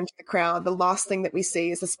disappear into the crowd, the last thing that we see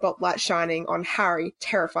is the spotlight shining on Harry,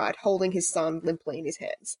 terrified, holding his son limply in his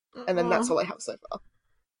hands. And then that's all I have so far.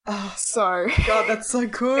 Oh, So, God, that's so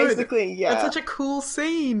good. basically, yeah. That's such a cool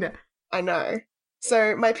scene. I know.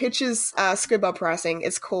 So my pitch is Squib Uprising.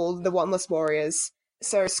 It's called The Wantless Warriors.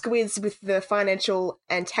 So squids with the financial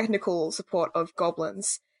and technical support of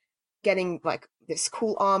goblins getting like this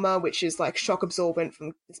cool armor, which is like shock absorbent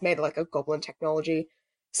it's made of like a goblin technology.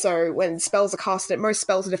 So when spells are casted, most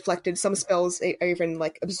spells are deflected. Some spells are even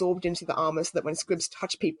like absorbed into the armor so that when squibs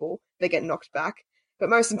touch people, they get knocked back. But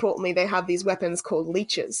most importantly, they have these weapons called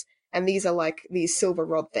leeches. And these are like these silver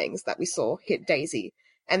rod things that we saw hit Daisy.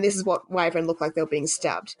 And this is what Wyvern looked like they were being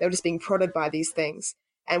stabbed. They were just being prodded by these things.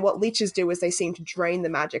 And what leeches do is they seem to drain the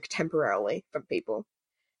magic temporarily from people.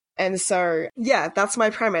 And so, yeah, that's my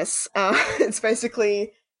premise. It's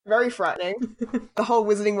basically very frightening. The whole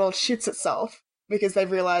wizarding world shits itself because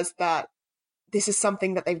they've realized that this is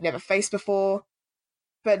something that they've never faced before.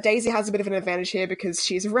 But Daisy has a bit of an advantage here because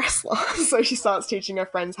she's a wrestler, so she starts teaching her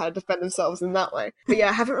friends how to defend themselves in that way. But yeah,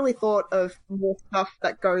 I haven't really thought of more stuff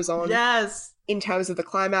that goes on in terms of the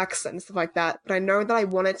climax and stuff like that, but I know that I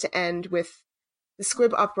want it to end with the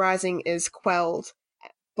Squib Uprising is quelled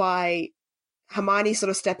by Hermione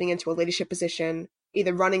sort of stepping into a leadership position,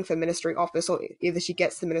 either running for ministry office or either she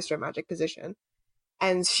gets the Minister of Magic position,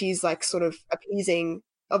 and she's like sort of appeasing.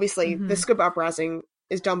 Obviously, the Squib Uprising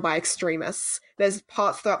is done by extremists. There's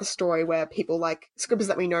parts throughout the story where people like scribblers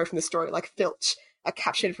that we know from the story, like Filch, are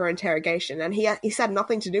captured for interrogation, and he's had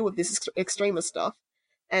nothing to do with this extremist stuff.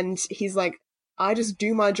 And he's like, I just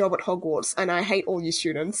do my job at Hogwarts, and I hate all you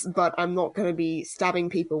students, but I'm not going to be stabbing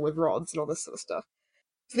people with rods and all this sort of stuff.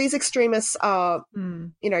 So these extremists are,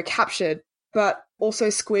 captured, but also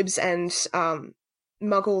squibs and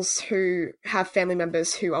muggles who have family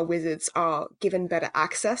members who are wizards are given better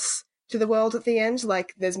access to the world at the end.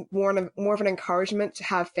 Like, there's more of an encouragement to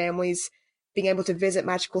have families being able to visit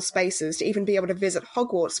magical spaces, to even be able to visit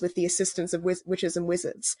Hogwarts with the assistance of witches and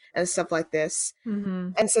wizards and stuff like this.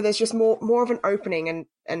 And so there's just more of an opening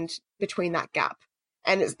and between that gap.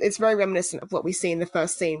 And it's very reminiscent of what we see in the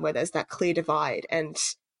first scene where there's that clear divide and,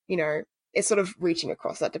 it's sort of reaching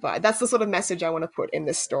across that divide. That's the sort of message I want to put in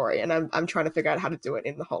this story, and I'm trying to figure out how to do it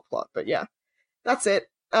in the whole plot. But yeah, that's it.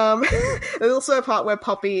 There's also a part where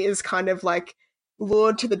Poppy is kind of like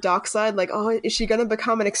lured to the dark side, like, oh, is she going to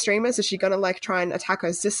become an extremist? Is she going to like try and attack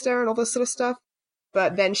her sister and all this sort of stuff?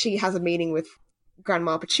 But then she has a meeting with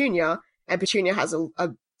Grandma Petunia, and Petunia has a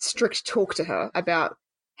strict talk to her about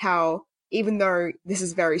how even though this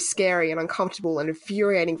is very scary and uncomfortable and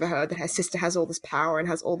infuriating for her that her sister has all this power and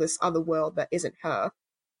has all this other world that isn't her,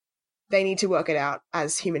 they need to work it out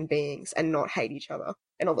as human beings and not hate each other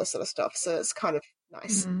and all this sort of stuff. So it's kind of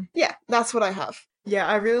nice. Yeah, that's what I have. Yeah,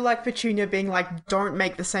 I really like Petunia being like, don't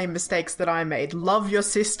make the same mistakes that I made. Love your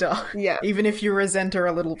sister. Yeah. Even if you resent her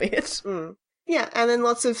a little bit. Yeah, and then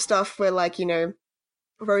lots of stuff where, like,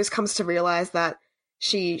 Rose comes to realize that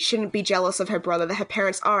she shouldn't be jealous of her brother, that her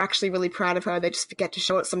parents are actually really proud of her. They just forget to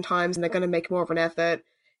show it sometimes, and they're going to make more of an effort.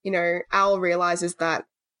 Owl realizes that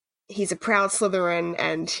he's a proud Slytherin,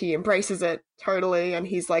 and he embraces it totally, and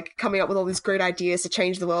he's, like, coming up with all these great ideas to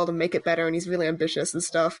change the world and make it better, and he's really ambitious and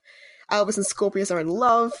stuff. Albus and Scorpius are in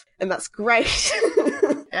love, and that's great.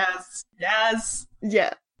 Yes.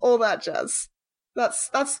 Yeah, all that jazz.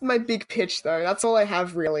 That's my big pitch, though. That's all I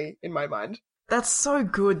have, really, in my mind. That's so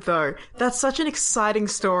good, though. That's such an exciting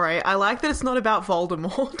story. I like that it's not about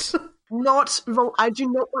Voldemort. I do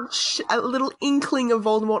not want a little inkling of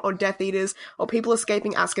Voldemort or Death Eaters or people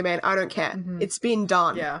escaping Azkaban. I don't care. It's been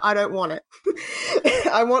done. Yeah. I don't want it.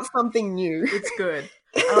 I want something new. It's good.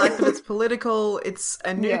 I like that it's political. It's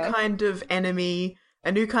a new kind of enemy,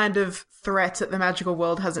 a new kind of threat that the magical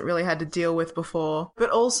world hasn't really had to deal with before.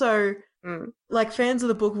 But also, like, fans of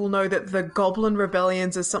the book will know that the Goblin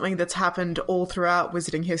rebellions is something that's happened all throughout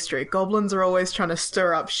wizarding history. Goblins are always trying to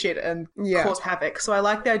stir up shit and cause havoc. So I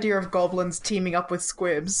like the idea of goblins teaming up with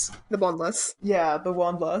squibs. The Wandless. Yeah, the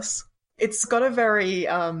Wandless. It's got a very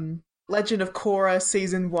Legend of Korra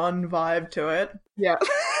Season 1 vibe to it. Yeah.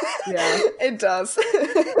 Yeah. It does.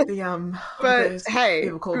 But hey,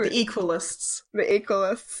 people called the Equalists. The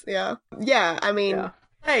Equalists, yeah. Yeah, I mean... Yeah.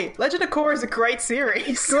 Hey, Legend of Korra is a great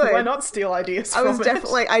series. Good. Why not steal ideas from it? I was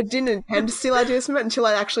definitely, I didn't intend to steal ideas from it until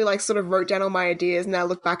I actually, like, sort of wrote down all my ideas, and I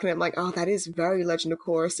look back and I'm like, oh, that is very Legend of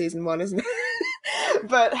Korra Season 1, isn't it?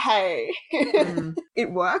 But hey,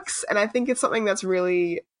 it works, and I think it's something that's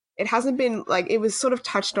really, it hasn't been, like, it was sort of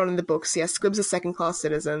touched on in the books. Yes, squibs are second-class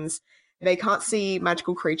citizens. They can't see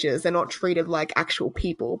magical creatures. They're not treated like actual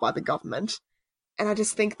people by the government. And I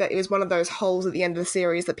just think that it was one of those holes at the end of the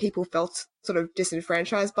series that people felt sort of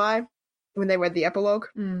disenfranchised by when they read the epilogue.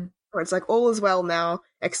 Where it's like, all is well now,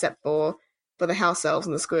 except for the house elves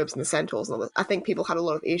and the squibs and the centaurs and all that. I think people had a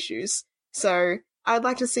lot of issues. So I'd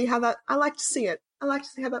like to see how that, I like to see it. I like to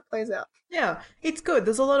see how that plays out. Yeah, it's good.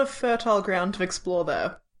 There's a lot of fertile ground to explore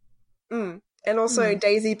there. And also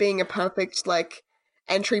Daisy being a perfect, like,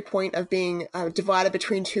 entry point of being divided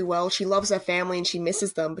between two worlds. She loves her family and she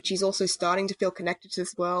misses them, but she's also starting to feel connected to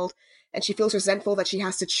this world, and she feels resentful that she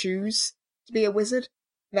has to choose to be a wizard,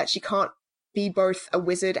 that she can't be both a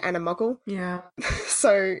wizard and a muggle. Yeah.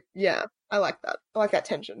 So, yeah, I like that. I like that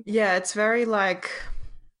tension. Yeah, it's very, like,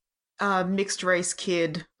 mixed race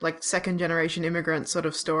kid, like, second generation immigrant sort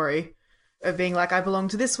of story of being like, I belong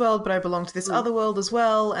to this world, but I belong to this other world as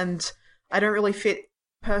well, and I don't really fit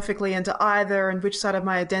perfectly into either, and which side of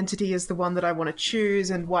my identity is the one that I want to choose,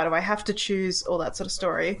 and why do I have to choose, all that sort of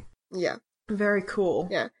story. Yeah. Very cool.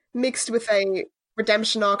 Yeah. Mixed with a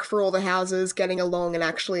redemption arc for all the houses, getting along and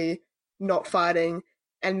actually not fighting,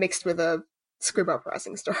 and mixed with a Squib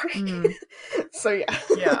Uprising story. So yeah.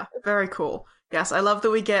 Yeah, very cool. Yes, I love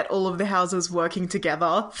that we get all of the houses working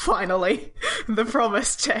together, finally. The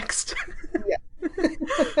promised text. Yeah.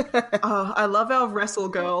 I love our wrestle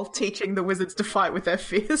girl teaching the wizards to fight with their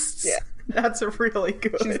fists. Yeah. That's really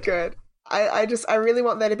good. She's good. I really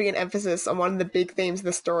want there to be an emphasis on one of the big themes of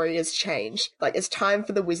the story is change. Like, it's time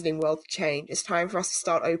for the wizarding world to change. It's time for us to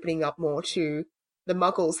start opening up more to the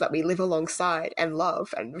muggles that we live alongside and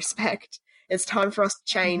love and respect. It's time for us to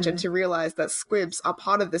change and to realize that squibs are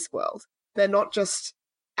part of this world. They're not just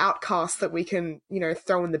outcasts that we can,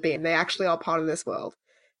 throw in the bin. They actually are part of this world.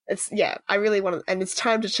 I really want to, and it's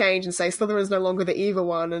time to change and say Slytherin's no longer the evil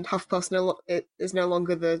one and Hufflepuff's is no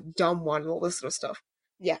longer the dumb one and all this sort of stuff.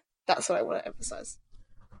 Yeah, that's what I want to emphasize.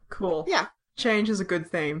 Cool. Yeah. Change is a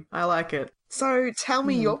good theme. I like it. So tell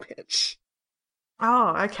me your pitch.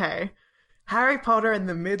 Oh, okay. Harry Potter and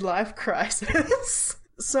the Midlife Crisis.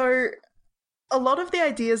 So, a lot of the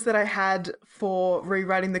ideas that I had for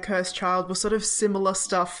rewriting The Cursed Child were sort of similar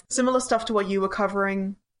stuff to what you were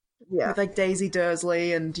covering. Yeah. With, like, Daisy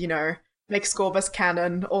Dursley and, make Scorbus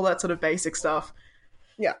canon, all that sort of basic stuff.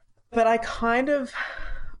 Yeah. But I kind of,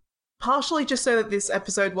 partially just so that this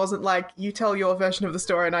episode wasn't like, you tell your version of the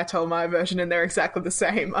story and I tell my version and they're exactly the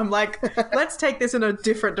same. I'm like, let's take this in a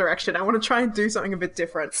different direction. I want to try and do something a bit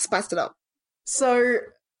different. Spiced it up. So,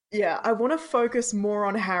 yeah, I want to focus more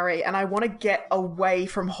on Harry and I want to get away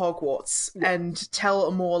from Hogwarts and tell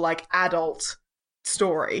a more, like, adult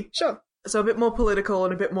story. Sure. So a bit more political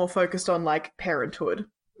and a bit more focused on, like, parenthood.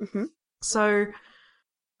 Mm-hmm. So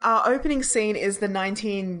our opening scene is the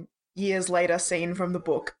 19 years later scene from the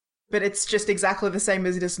book, but it's just exactly the same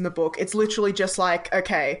as it is in the book. It's literally just like,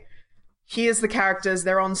 okay, here's the characters,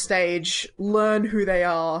 they're on stage, learn who they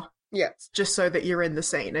are. Yeah. Just so that you're in the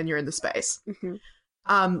scene and you're in the space.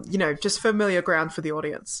 Mm-hmm. Just familiar ground for the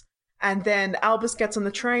audience. And then Albus gets on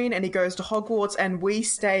the train and he goes to Hogwarts and we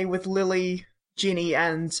stay with Lily, Ginny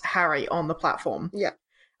and Harry on the platform. Yeah.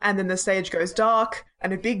 And then the stage goes dark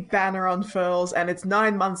and a big banner unfurls and it's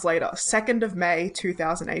 9 months later, 2nd of May,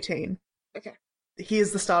 2018. Okay.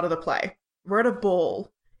 Here's the start of the play. We're at a ball.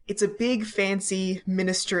 It's a big, fancy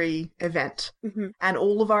ministry event. Mm-hmm. And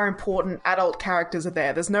all of our important adult characters are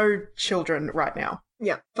there. There's no children right now.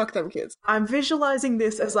 Yeah, fuck them kids. I'm visualizing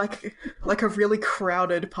this as like a really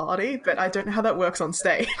crowded party, but I don't know how that works on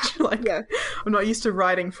stage. Yeah. I'm not used to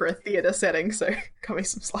writing for a theatre setting, so cut me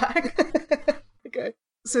some slack. Okay.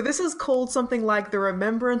 So this is called something like the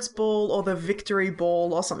Remembrance Ball or the Victory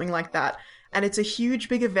Ball or something like that. And it's a huge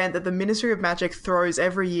big event that the Ministry of Magic throws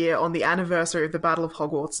every year on the anniversary of the Battle of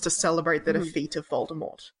Hogwarts to celebrate the defeat of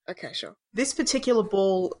Voldemort. Okay, sure. This particular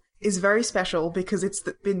ball is very special because it's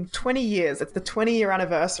been 20 years. It's the 20-year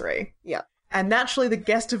anniversary. Yeah. And naturally the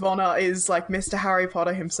guest of honor is like Mr. Harry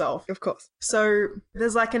Potter himself. Of course. So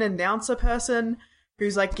there's like an announcer person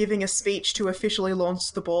who's like giving a speech to officially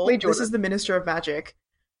launch the ball. Lee Jordan. This is the Minister of Magic.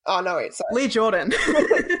 Oh, no, wait, sorry. Lee Jordan.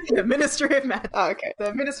 The Ministry of Magic. Oh, okay.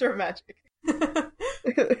 The Minister of Magic.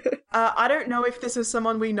 I don't know if this is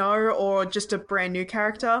someone we know or just a brand new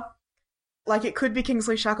character. Like, it could be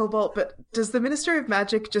Kingsley Shacklebolt, but does the Ministry of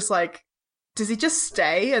Magic just, like, does he just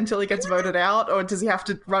stay until he gets voted out, or does he have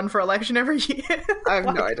to run for election every year? I have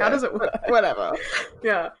no idea. How does it work? Whatever.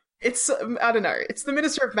 Yeah. It's, I don't know, it's the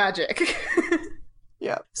Minister of Magic.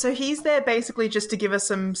 Yeah. So he's there basically just to give us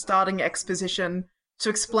some starting exposition to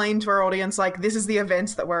explain to our audience, like, this is the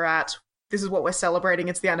events that we're at, this is what we're celebrating,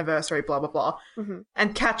 it's the anniversary, blah, blah, blah,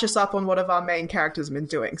 and catch us up on what of our main characters have been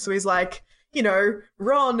doing. So he's like,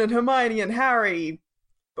 Ron and Hermione and Harry,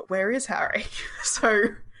 but where is Harry? So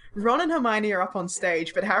Ron and Hermione are up on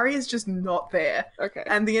stage, but Harry is just not there. Okay.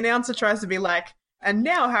 And the announcer tries to be like, and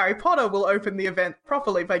now Harry Potter will open the event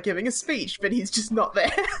properly by giving a speech, but he's just not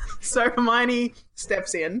there. So Hermione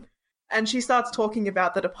steps in, and she starts talking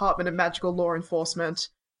about the Department of Magical Law Enforcement.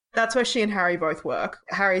 That's where she and Harry both work.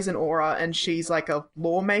 Harry's an Auror, and she's like a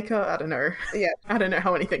lawmaker. I don't know. Yeah. I don't know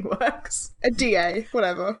how anything works. A DA,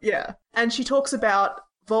 whatever. Yeah. And she talks about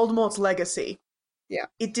Voldemort's legacy. Yeah.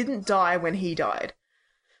 It didn't die when he died.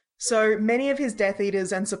 So many of his Death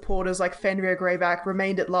Eaters and supporters like Fenrir Greyback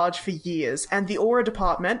remained at large for years, and the Auror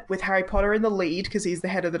department, with Harry Potter in the lead, because he's the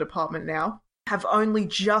head of the department now, have only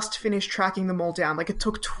just finished tracking them all down. Like, it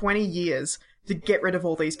took 20 years to get rid of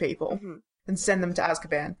all these people and send them to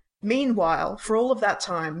Azkaban. Meanwhile, for all of that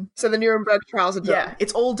time... So the Nuremberg trials are done. Yeah,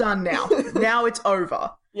 it's all done now. Now it's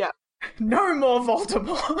over. Yeah. No more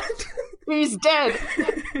Voldemort. He's dead.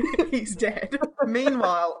 He's dead.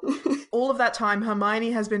 Meanwhile, all of that time,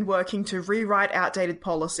 Hermione has been working to rewrite outdated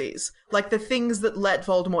policies, like the things that let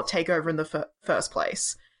Voldemort take over in the first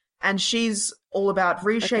place. And she's all about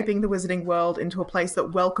reshaping the wizarding world into a place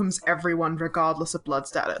that welcomes everyone regardless of blood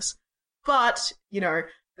status. But, you know,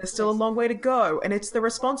 there's still a long way to go, and it's the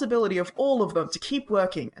responsibility of all of them to keep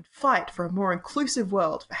working and fight for a more inclusive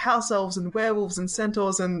world for house elves and werewolves and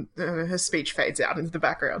centaurs, and her speech fades out into the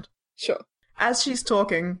background. Sure. As she's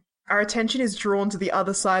talking, our attention is drawn to the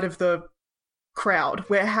other side of the crowd,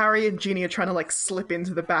 where Harry and Ginny are trying to, like, slip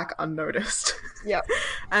into the back unnoticed. Yeah.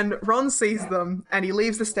 And Ron sees them, and he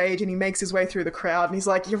leaves the stage, and he makes his way through the crowd, and he's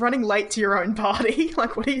like, "You're running late to your own party.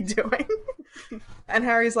 Like, what are you doing?" And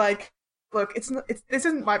Harry's like, "Look, this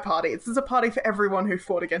isn't my party. This is a party for everyone who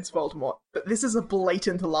fought against Voldemort. But this is a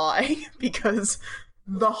blatant lie, because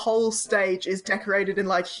the whole stage is decorated in,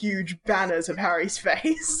 like, huge banners of Harry's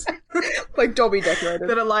face." Like Dobby decorated.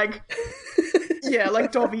 That are like... Yeah,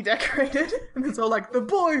 like Dobby decorated. And it's all like, the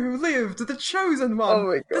boy who lived, the chosen one, Oh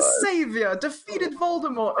my God. the savior, defeated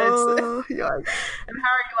Voldemort. Oh, yikes. And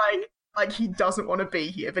Harry, like he doesn't want to be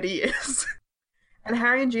here, but he is. And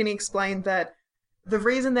Harry and Ginny explained that the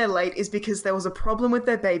reason they're late is because there was a problem with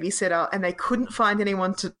their babysitter and they couldn't find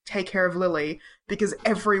anyone to take care of Lily because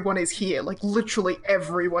everyone is here. Like, literally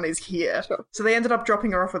everyone is here. Sure. So they ended up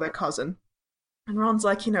dropping her off with her cousin. And Ron's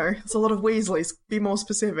like, you know, it's a lot of Weasleys. Be more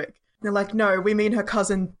specific. And they're like, no, we mean her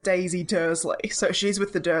cousin Daisy Dursley. So she's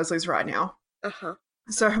with the Dursleys right now. Uh-huh.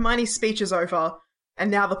 So Hermione's speech is over, and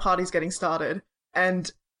now the party's getting started.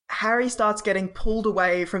 And Harry starts getting pulled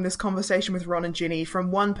away from this conversation with Ron and Ginny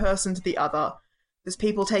from one person to the other. There's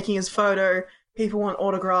people taking his photo, people want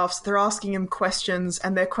autographs, they're asking him questions,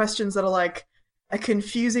 and they're questions that are like a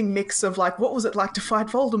confusing mix of like, what was it like to fight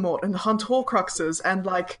Voldemort and hunt Horcruxes, and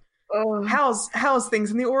like, how's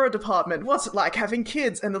things in the Auror department? What's it like having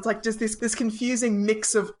kids? And it's like just this confusing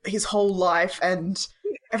mix of his whole life, and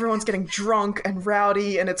everyone's getting drunk and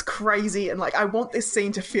rowdy, and it's crazy, and like, I want this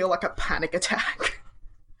scene to feel like a panic attack.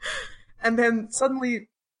 And then suddenly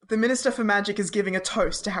the Minister for Magic is giving a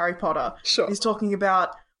toast to Harry Potter. Sure. He's talking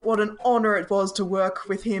about what an honour it was to work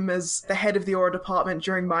with him as the head of the Auror department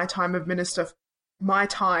during my time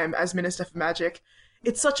as Minister for Magic.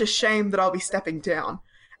 It's such a shame that I'll be stepping down.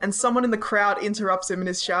 And someone in the crowd interrupts him and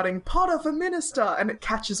is shouting, "Potter for Minister!" And it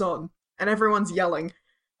catches on. And everyone's yelling.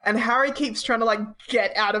 And Harry keeps trying to, like,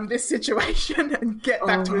 get out of this situation and get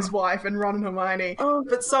back to his wife and Ron and Hermione.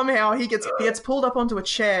 But somehow he gets pulled up onto a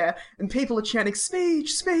chair and people are chanting,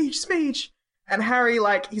 "Speech, speech, speech!" And Harry,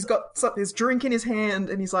 like, he's got his drink in his hand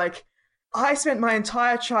and he's like, "I spent my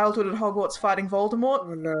entire childhood at Hogwarts fighting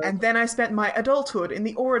Voldemort, and then I spent my adulthood in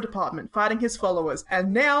the Auror department fighting his followers,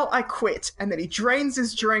 and now I quit." And then he drains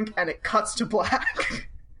his drink and it cuts to black.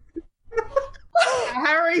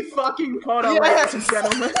 Harry fucking Potter, ladies and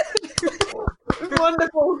gentlemen.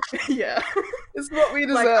 Wonderful. Yeah. It's what we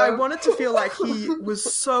deserve. Like, I wanted to feel like he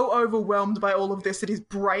was so overwhelmed by all of this that his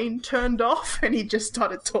brain turned off and he just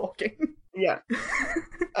started talking. Yeah.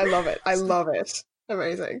 I love it. I love it.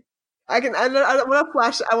 Amazing. I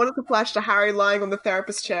wanted to flash to Harry lying on the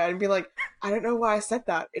therapist chair and be like, "I don't know why I said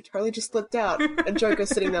that. It totally just slipped out." And Joker's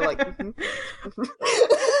sitting there like,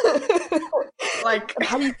 Like,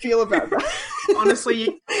 how do you feel about that? Honestly,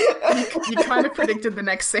 you kind of predicted the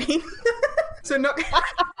next scene. So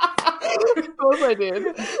Of course I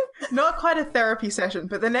did. Not quite a therapy session,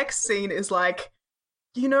 but the next scene is like,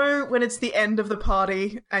 you know, when it's the end of the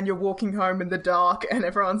party and you're walking home in the dark and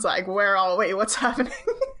everyone's like, "Where are we? What's happening?"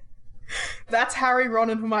 That's Harry, Ron,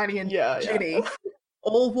 and Hermione and Ginny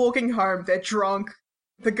all walking home. They're drunk.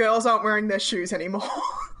 The girls aren't wearing their shoes anymore.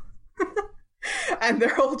 And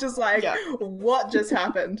they're all just like, what just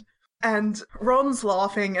happened? And Ron's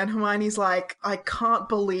laughing, and Hermione's like, I can't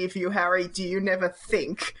believe you, Harry. Do you never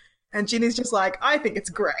think? And Ginny's just like, I think it's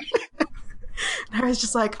great. And Harry's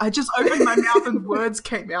just like, I just opened my mouth and words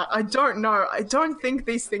came out. I don't know. I don't think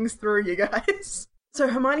these things through, you guys. So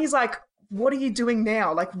Hermione's like, what are you doing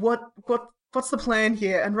now? Like, what's the plan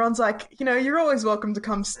here? And Ron's like, you're always welcome to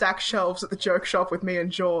come stack shelves at the joke shop with me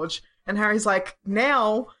and George. And Harry's like,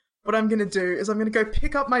 now what I'm going to do is I'm going to go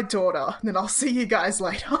pick up my daughter, and then I'll see you guys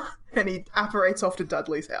later. And he apparates off to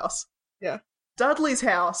Dudley's house. Yeah. Dudley's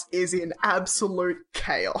house is in absolute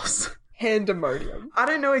chaos. Pandemonium. I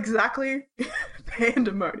don't know exactly...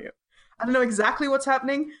 Pandemonium. I don't know exactly what's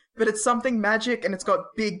happening, but it's something magic and it's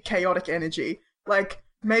got big chaotic energy. Like,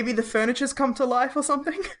 maybe the furniture's come to life or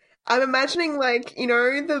something? I'm imagining, like,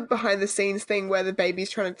 the behind-the-scenes thing where the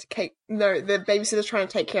babysitter's trying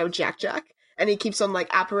to take care of Jack, and he keeps on, like,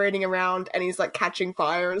 apparating around, and he's, like, catching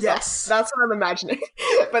fire and yes. stuff. That's what I'm imagining.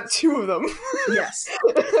 But two of them. Yes.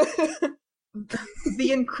 The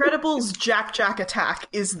Incredibles Jack attack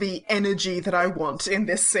is the energy that I want in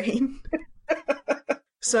this scene.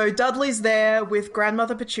 So Dudley's there with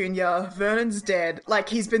Grandmother Petunia. Vernon's dead. Like,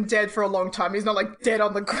 he's been dead for a long time. He's not, like, dead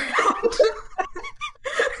on the ground.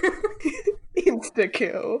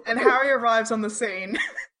 Insta-kill. And Harry arrives on the scene.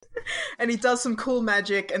 And he does some cool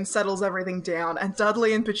magic and settles everything down. And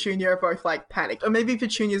Dudley and Petunia are both, like, panicked. Or maybe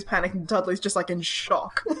Petunia's panicked and Dudley's just, like, in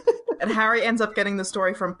shock. And Harry ends up getting the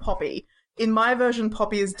story from Poppy. In my version,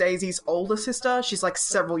 Poppy is Daisy's older sister. She's, like,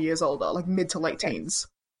 several years older, like, mid to late teens.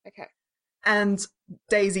 Okay. And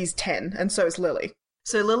Daisy's 10, and so is Lily.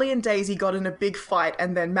 So Lily and Daisy got in a big fight,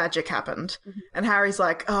 and then magic happened. Mm-hmm. And Harry's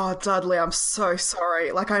like, oh, Dudley, I'm so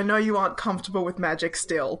sorry. Like, I know you aren't comfortable with magic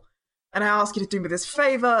still. And I ask you to do me this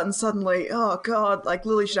favor, and suddenly, oh god, like,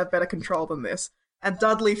 Lily should have better control than this. And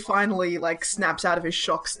Dudley finally, like, snaps out of his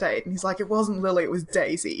shock state, and he's like, it wasn't Lily, it was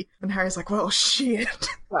Daisy. And Harry's like, well, shit.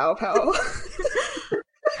 Wow, pal.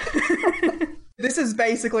 This is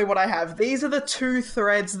basically what I have. These are the two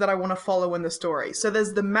threads that I want to follow in the story. So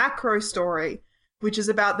there's the macro story, which is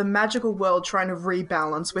about the magical world trying to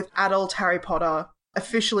rebalance with adult Harry Potter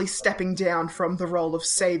officially stepping down from the role of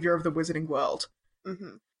savior of the wizarding world.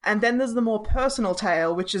 Mm-hmm. And then there's the more personal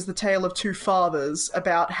tale, which is the tale of two fathers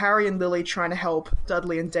about Harry and Lily trying to help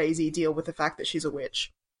Dudley and Daisy deal with the fact that she's a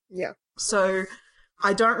witch. Yeah. So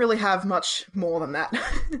I don't really have much more than that.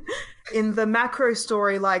 In the macro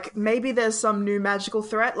story, like, maybe there's some new magical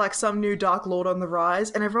threat, like some new Dark Lord on the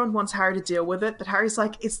rise, and everyone wants Harry to deal with it, but Harry's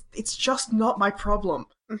like, it's just not my problem.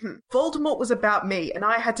 Mm-hmm. Voldemort was about me, and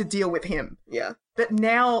I had to deal with him. Yeah. But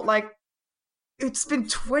now, like, it's been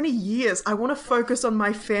 20 years. I want to focus on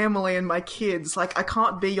my family and my kids. Like, I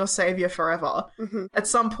can't be your savior forever. Mm-hmm. At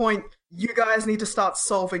some point, you guys need to start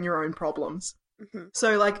solving your own problems. Mm-hmm.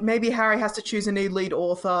 So, like, maybe Harry has to choose a new lead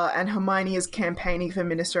author, and Hermione is campaigning for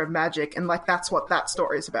Minister of Magic, and, like, that's what that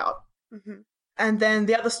story is about. Mm-hmm. And then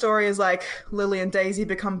the other story is, like, Lily and Daisy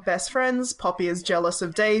become best friends. Poppy is jealous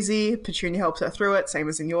of Daisy. Petunia helps her through it, same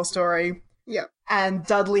as in your story. Yeah. And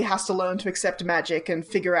Dudley has to learn to accept magic and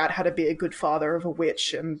figure out how to be a good father of a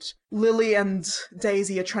witch. And Lily and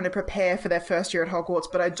Daisy are trying to prepare for their first year at Hogwarts,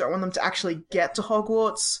 but I don't want them to actually get to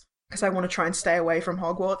Hogwarts because I want to try and stay away from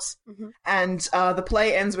Hogwarts. Mm-hmm. And the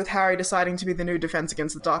play ends with Harry deciding to be the new Defense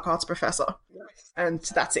Against the Dark Arts professor. Nice. And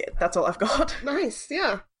that's it. That's all I've got. Nice,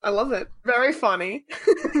 yeah. I love it. Very funny.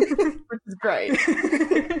 Which is great.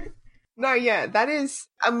 No, yeah, that is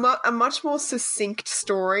a much more succinct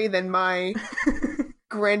story than my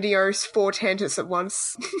grandiose four tangents at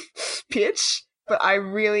once pitch. But I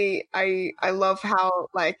really, I love how,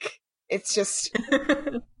 like, it's just,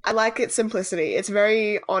 I like its simplicity. It's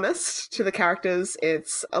very honest to the characters.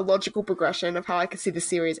 It's a logical progression of how I can see the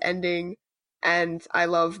series ending. And I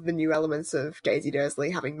love the new elements of Daisy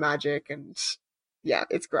Dursley having magic. And yeah,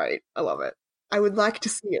 it's great. I love it. I would like to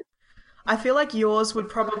see it. I feel like yours would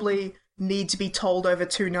probably need to be told over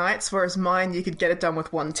 2 nights, whereas mine, you could get it done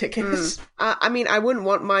with 1 ticket. I mean, I wouldn't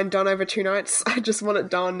want mine done over 2 nights. I just want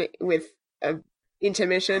it done with an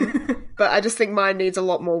intermission. But I just think mine needs a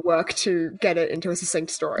lot more work to get it into a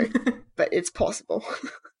succinct story. But it's possible.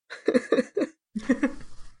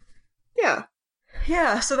 Yeah.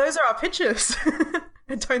 Yeah, so those are our pitches.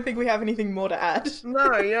 I don't think we have anything more to add.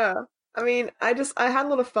 No, yeah. I mean, I had a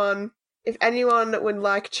lot of fun. If anyone would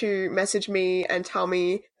like to message me and tell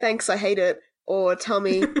me, thanks, I hate it, or tell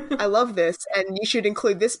me, I love this, and you should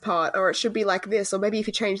include this part, or it should be like this, or maybe if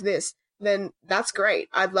you change this, then that's great.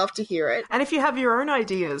 I'd love to hear it. And if you have your own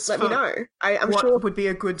ideas, let me know. I'm what sure would be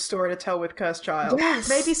a good story to tell with Cursed Child. Yes.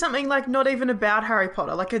 Maybe something like not even about Harry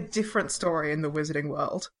Potter, like a different story in the wizarding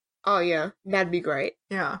world. Oh yeah, that'd be great.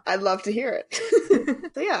 Yeah. I'd love to hear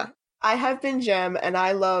it. So yeah, I have been Jem, and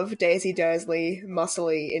I love Daisy Dursley,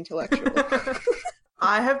 muscly, intellectual.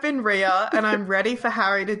 I have been Rhea, and I'm ready for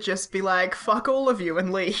Harry to just be like, fuck all of you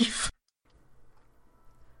and leave.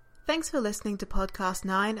 Thanks for listening to Podcast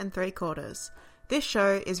 9 3/4. This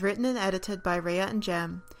show is written and edited by Rhea and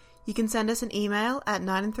Jem. You can send us an email at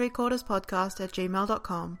 9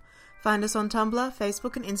 3/4podcast@gmail.com. Find us on Tumblr,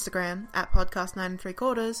 Facebook and Instagram at Podcast 9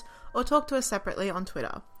 3/4, or talk to us separately on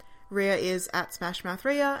Twitter. Rhea is at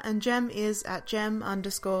SmashMouthRhea, and Jem is at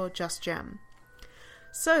Jem_justGem.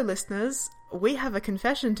 So, listeners, we have a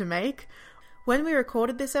confession to make. When we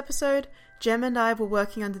recorded this episode, Jem and I were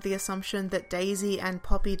working under the assumption that Daisy and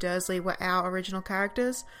Poppy Dursley were our original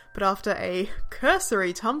characters, but after a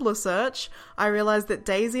cursory Tumblr search, I realised that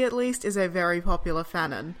Daisy at least is a very popular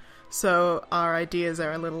fanon, so our ideas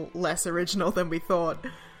are a little less original than we thought.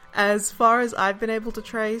 As far as I've been able to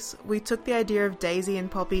trace, we took the idea of Daisy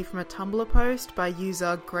and Poppy from a Tumblr post by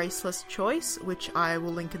user Graceless Choice, which I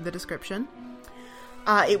will link in the description.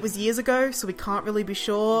 It was years ago, so we can't really be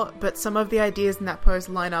sure, but some of the ideas in that post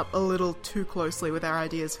line up a little too closely with our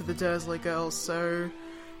ideas for the Dursley girls, so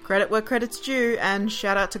credit where credit's due, and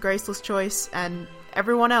shout out to Graceless Choice and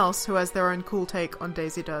everyone else who has their own cool take on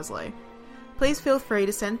Daisy Dursley. Please feel free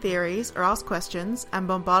to send theories or ask questions and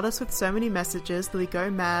bombard us with so many messages that we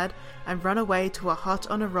go mad and run away to a hut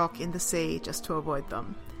on a rock in the sea just to avoid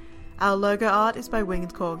them. Our logo art is by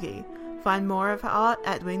Winged Corgi. Find more of her art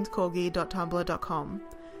at wingedcorgi.tumblr.com.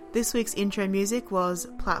 This week's intro music was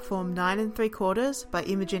Platform 9 3/4 by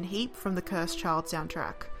Imogen Heap from the Cursed Child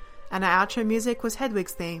soundtrack. And our outro music was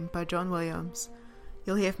Hedwig's Theme by John Williams.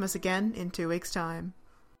 You'll hear from us again in 2 weeks' time.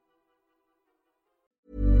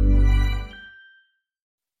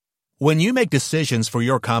 When you make decisions for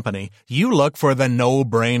your company, you look for the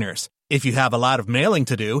no-brainers. If you have a lot of mailing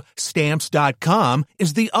to do, Stamps.com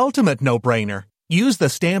is the ultimate no-brainer. Use the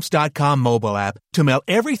Stamps.com mobile app to mail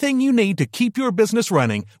everything you need to keep your business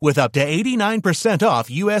running with up to 89% off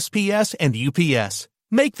USPS and UPS.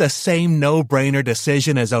 Make the same no-brainer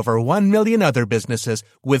decision as over 1 million other businesses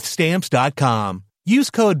with Stamps.com. Use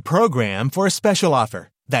code PROGRAM for a special offer.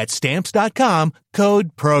 That's Stamps.com,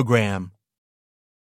 code PROGRAM.